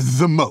hated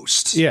the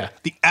most. Yeah.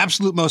 The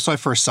absolute most when I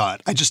first saw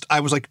it.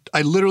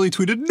 I literally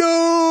tweeted,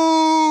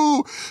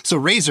 no! So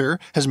Razer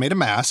has made a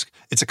mask.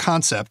 It's a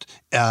concept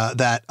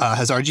that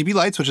has RGB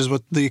lights, which is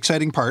what the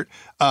exciting part.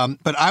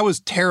 But I was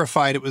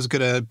terrified it was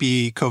going to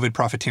be COVID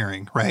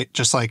profiteering, right?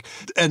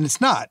 And it's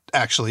not,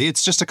 actually.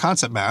 It's just a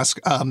concept mask.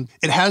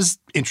 It has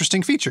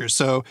interesting features.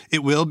 So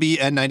it will be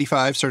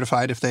N95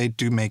 certified if they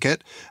do make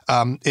it.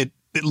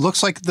 It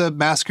looks like the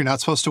mask you're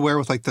not supposed to wear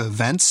with like the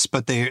vents,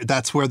 but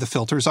that's where the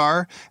filters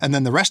are. And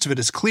then the rest of it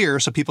is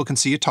clear so people can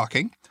see you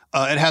talking.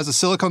 It has a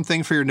silicone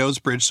thing for your nose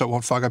bridge so it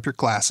won't fog up your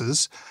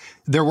glasses.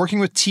 They're working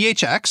with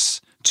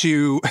THX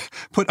to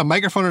put a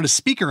microphone and a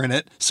speaker in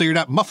it so you're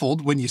not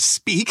muffled when you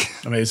speak.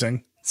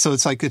 Amazing. So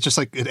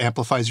it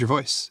amplifies your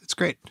voice. It's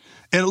great.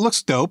 And it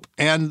looks dope.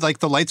 And like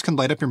the lights can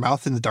light up your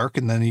mouth in the dark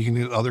and then you can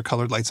get other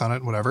colored lights on it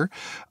and whatever.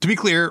 To be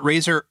clear,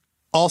 Razer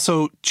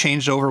also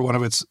changed over one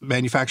of its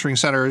manufacturing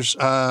centers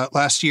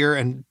last year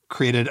and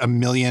created 1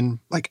 million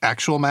like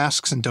actual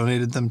masks and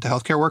donated them to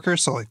healthcare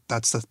workers. So like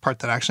that's the part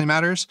that actually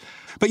matters.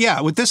 But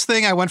yeah, with this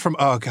thing, I went from,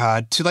 oh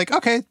God, to like,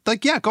 okay,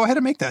 like, yeah, go ahead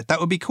and make that.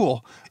 That would be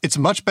cool. It's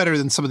much better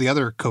than some of the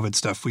other COVID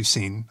stuff we've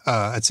seen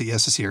at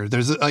CES this year.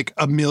 There's like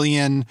 1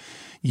 million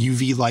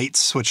UV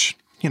lights, which,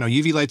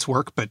 UV lights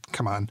work, but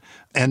come on.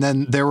 And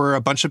then there were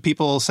a bunch of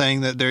people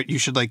saying that you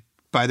should like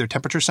buy their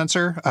temperature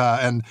sensor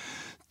and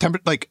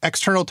like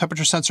external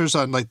temperature sensors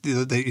on like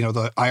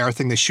the IR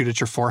thing they shoot at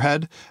your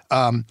forehead.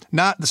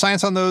 Not the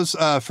science on those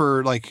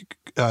for like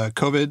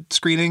COVID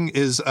screening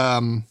is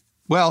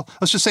well,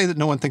 let's just say that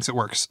no one thinks it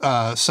works.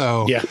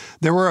 So yeah.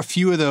 There were a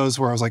few of those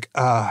where I was like,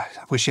 I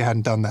wish you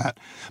hadn't done that.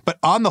 But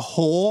on the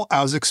whole,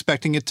 I was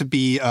expecting it to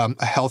be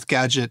a health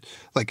gadget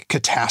like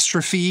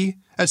catastrophe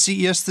at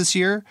CES this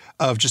year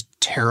of just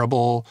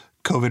terrible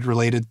COVID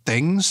related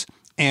things.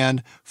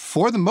 And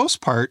for the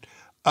most part,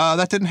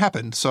 that didn't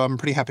happen. So I'm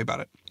pretty happy about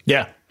it.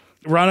 Yeah.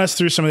 Run us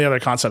through some of the other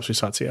concepts we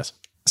saw at CS.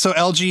 So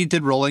LG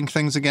did rolling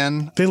things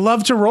again. They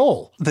love to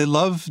roll. They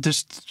love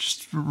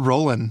just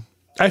rolling.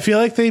 I feel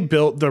like they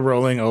built the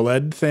rolling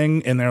OLED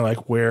thing and they're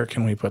like, where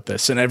can we put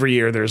this? And every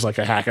year there's like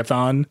a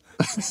hackathon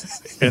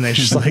and they're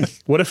just like,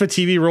 what if a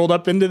TV rolled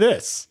up into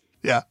this?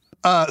 Yeah.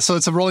 So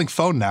it's a rolling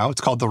phone now. It's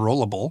called the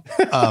Rollable.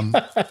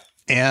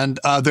 And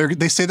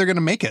they say they're going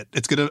to make it.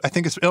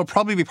 It'll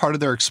probably be part of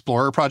their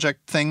Explorer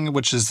project thing,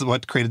 which is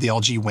what created the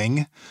LG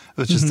Wing,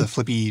 which is the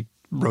flippy,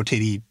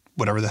 rotatey,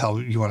 whatever the hell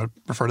you want to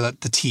refer to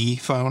that, the T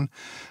phone.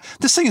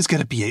 This thing is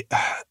going to be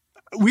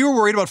we were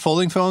worried about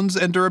folding phones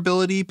and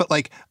durability, but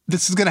like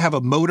this is going to have a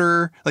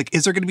motor. Like,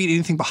 is there going to be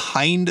anything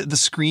behind the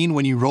screen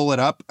when you roll it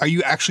up? Are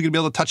you actually going to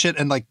be able to touch it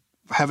and like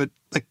have it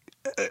like?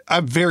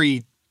 I'm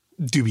very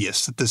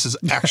dubious that this is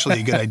actually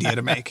a good idea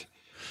to make.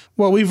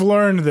 Well, we've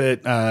learned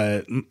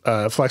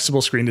that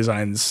flexible screen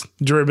designs,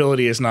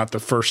 durability is not the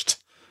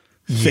first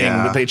thing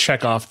that they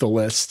check off the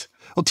list.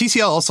 Well,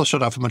 TCL also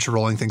showed off a bunch of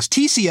rolling things.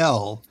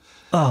 TCL.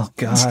 Oh,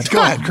 God.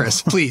 Go ahead,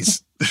 Chris,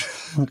 please.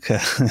 Okay.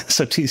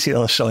 So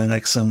TCL is showing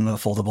like some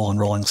foldable and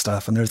rolling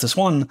stuff. And there's this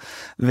one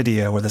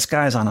video where this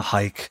guy's on a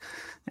hike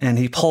and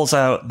he pulls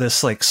out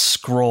this like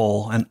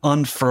scroll and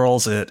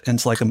unfurls it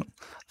into like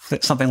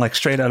something like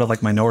straight out of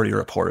like Minority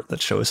Report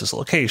that shows his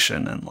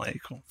location and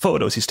like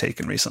photos he's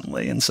taken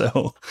recently. And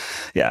so,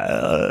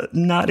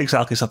 not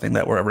exactly something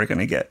that we're ever going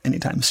to get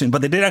anytime soon,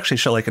 but they did actually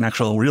show like an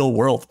actual real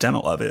world demo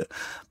of it.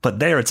 But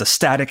there it's a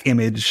static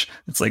image.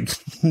 It's like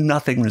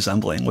nothing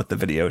resembling what the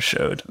video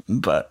showed,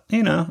 but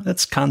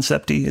it's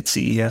concept-y. It's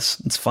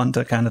CES. It's fun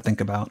to kind of think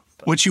about.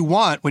 What you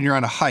want when you're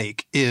on a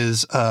hike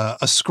is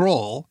a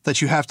scroll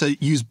that you have to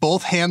use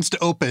both hands to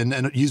open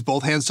and use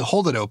both hands to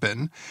hold it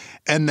open.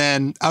 And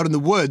then out in the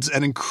woods,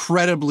 an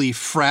incredibly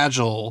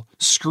fragile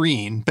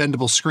screen,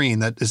 bendable screen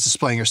that is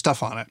displaying your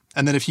stuff on it.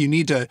 And then if you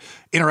need to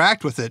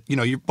interact with it,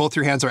 both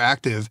your hands are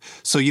active.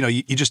 So,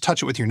 you just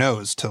touch it with your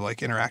nose to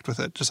like interact with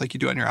it, just like you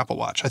do on your Apple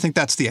Watch. I think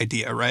that's the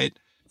idea, right?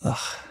 Ugh.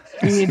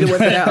 You need to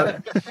whip it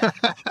out.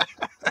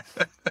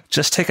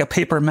 Just take a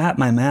paper map,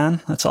 my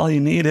man. That's all you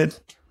needed,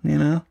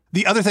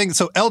 The other thing,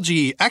 so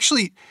LG,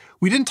 actually,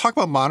 we didn't talk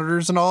about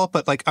monitors and all,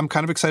 but like I'm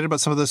kind of excited about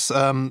some of this,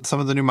 some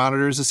of the new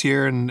monitors this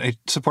year and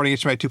supporting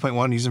HDMI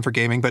 2.1, using for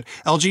gaming. But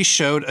LG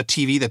showed a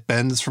TV that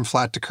bends from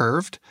flat to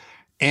curved,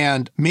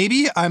 and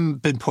maybe I'm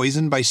been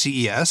poisoned by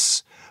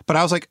CES, but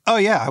I was like, oh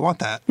yeah, I want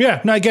that.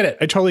 Yeah, no, I get it.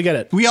 I totally get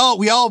it. We all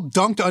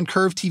dunked on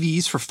curved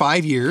TVs for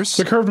 5 years.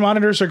 The curved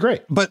monitors are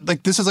great, but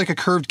like this is like a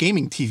curved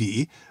gaming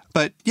TV.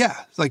 But yeah,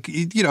 like,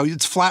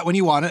 it's flat when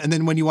you want it. And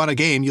then when you want a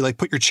game, you like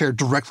put your chair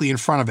directly in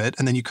front of it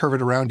and then you curve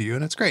it around you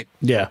and it's great.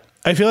 Yeah.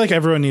 I feel like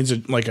everyone needs a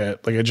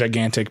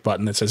gigantic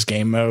button that says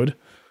game mode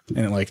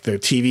and like the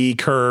TV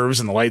curves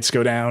and the lights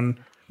go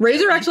down.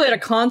 Razer actually had a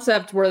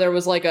concept where there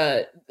was like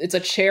it's a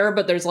chair,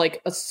 but there's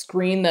like a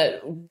screen that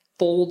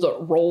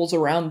rolls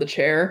around the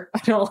chair. I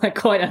don't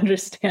quite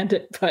understand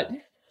it, but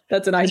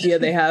that's an idea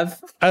they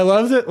have. I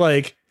love that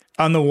like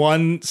on the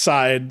one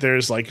side,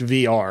 there's like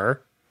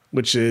VR,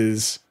 which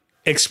is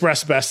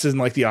expressed best in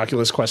like the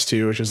Oculus Quest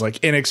 2, which is like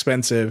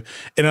inexpensive.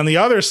 And on the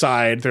other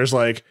side, there's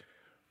like,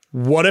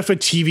 what if a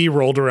TV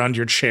rolled around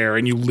your chair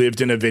and you lived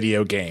in a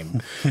video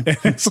game? And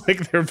it's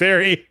like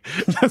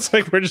that's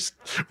like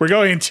we're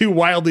going in two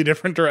wildly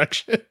different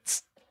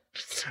directions.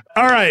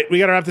 All right, we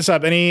got to wrap this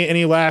up.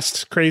 Any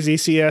last crazy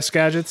CS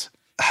gadgets?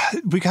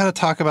 We got to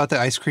talk about the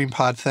ice cream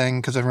pod thing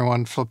because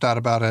everyone flipped out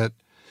about it.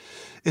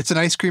 It's an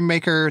ice cream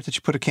maker that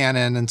you put a can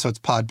in, and so it's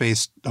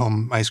pod-based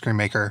home ice cream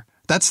maker.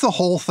 That's the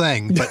whole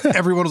thing. But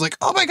everyone was like,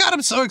 "Oh my God,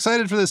 I'm so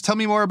excited for this. Tell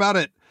me more about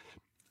it."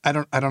 I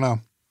don't know.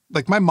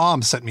 Like my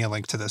mom sent me a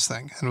link to this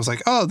thing and was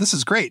like, "Oh, this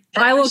is great."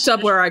 I looked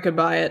up where I could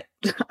buy it.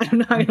 I'm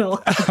not gonna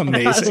lie.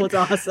 Amazing.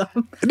 That was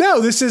awesome.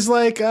 No, this is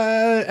like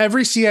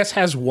every CS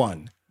has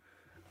one,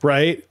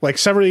 right? Like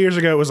several years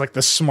ago, it was like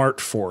the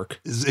smart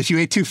fork. If you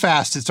ate too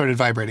fast, it started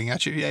vibrating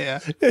at you. Yeah.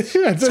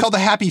 It's called the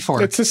happy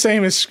fork. It's the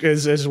same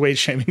as weight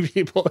shaming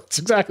people. It's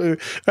exactly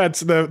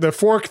that's the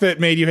fork that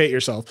made you hate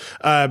yourself.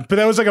 But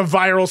that was like a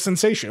viral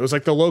sensation. It was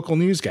like the local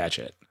news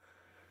gadget.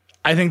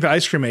 I think the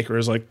ice cream maker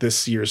is like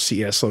this year's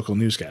CS local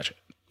news gadget.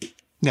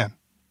 Yeah.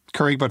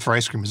 Curry but for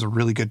ice cream is a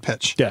really good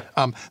pitch. Yeah.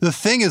 The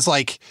thing is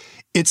like,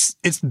 it's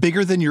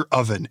bigger than your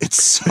oven.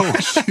 It's so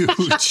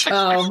huge.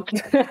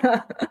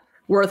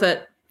 Worth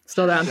it.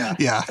 Still down.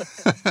 Yeah.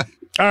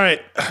 All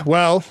right.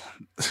 Well,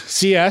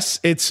 CS,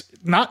 it's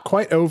not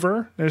quite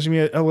over. There's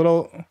going to be a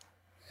little...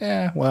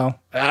 Yeah, well,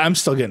 I'm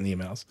still getting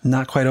emails.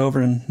 Not quite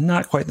over and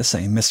not quite the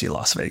same. Miss you,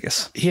 Las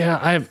Vegas. Yeah,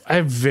 I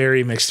have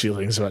very mixed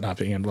feelings about not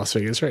being in Las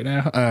Vegas right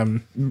now.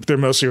 They're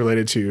mostly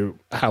related to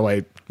how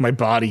my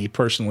body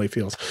personally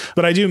feels.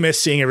 But I do miss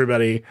seeing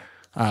everybody.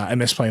 I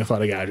miss playing with a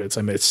lot of gadgets.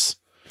 I miss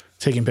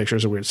taking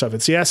pictures of weird stuff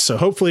at CS. So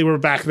hopefully we're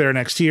back there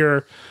next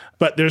year.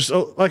 But there's,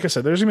 like I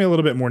said, there's going to be a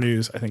little bit more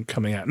news, I think,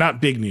 coming out.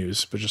 Not big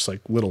news, but just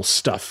like little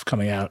stuff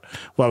coming out.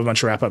 We'll have a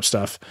bunch of wrap-up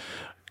stuff.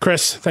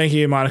 Chris, thank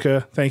you.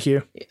 Monica, thank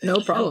you.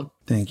 No problem.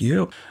 Thank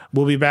you.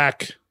 We'll be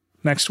back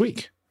next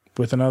week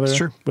with another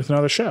show.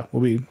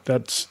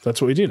 That's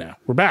what we do now.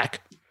 We're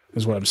back,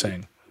 is what I'm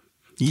saying.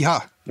 Yeah.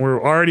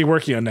 We're already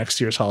working on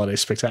next year's holiday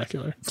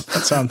spectacular.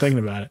 That's how I'm thinking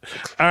about it.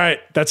 All right,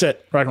 that's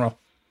it. Rock and roll.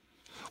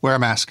 Wear a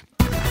mask.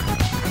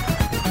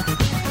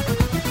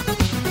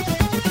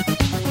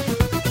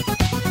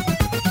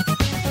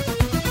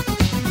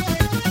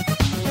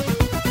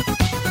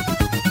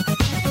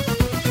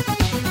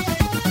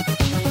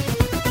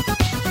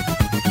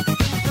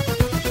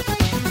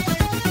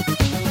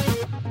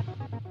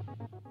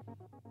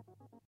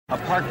 A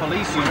Park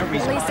police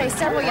unit. Police say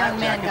several young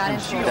men got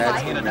into a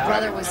fight. The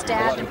brother was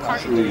stabbed in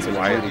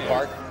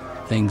Park.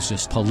 Things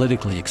just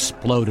politically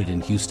exploded in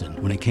Houston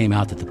when it came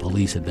out that the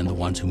police had been the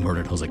ones who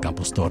murdered Jose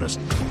Campos Torres.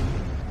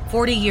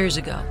 40 years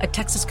ago, a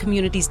Texas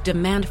community's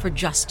demand for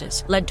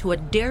justice led to a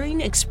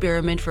daring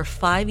experiment for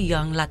 5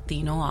 young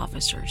Latino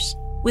officers.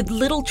 With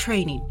little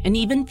training and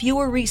even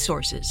fewer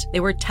resources, they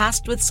were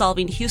tasked with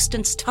solving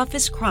Houston's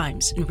toughest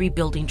crimes and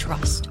rebuilding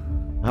trust.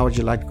 How would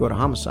you like to go to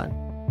homicide?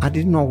 I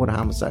didn't know what a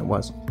homicide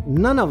was.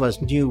 None of us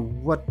knew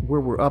what we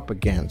were up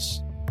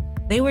against.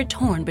 They were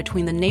torn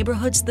between the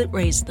neighborhoods that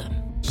raised them.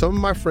 Some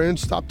of my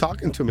friends stopped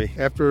talking to me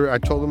after I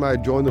told them I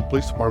had joined the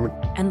police department.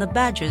 And the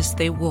badges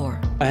they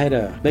wore. I had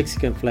a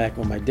Mexican flag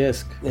on my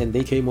desk, and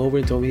they came over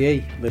and told me,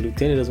 hey, the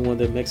lieutenant doesn't want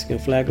that Mexican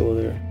flag over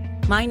there.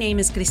 My name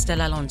is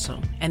Cristel Alonso,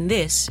 and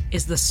this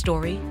is the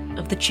story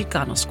of the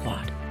Chicano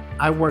Squad.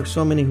 I worked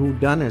so many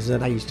whodunits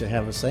that I used to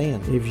have a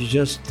saying, if you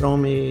just throw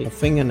me a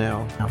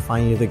fingernail, I'll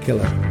find you the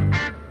killer.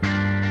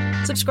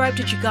 Subscribe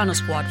to Chicano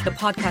Squad, the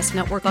podcast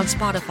network on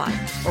Spotify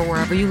or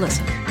wherever you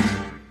listen.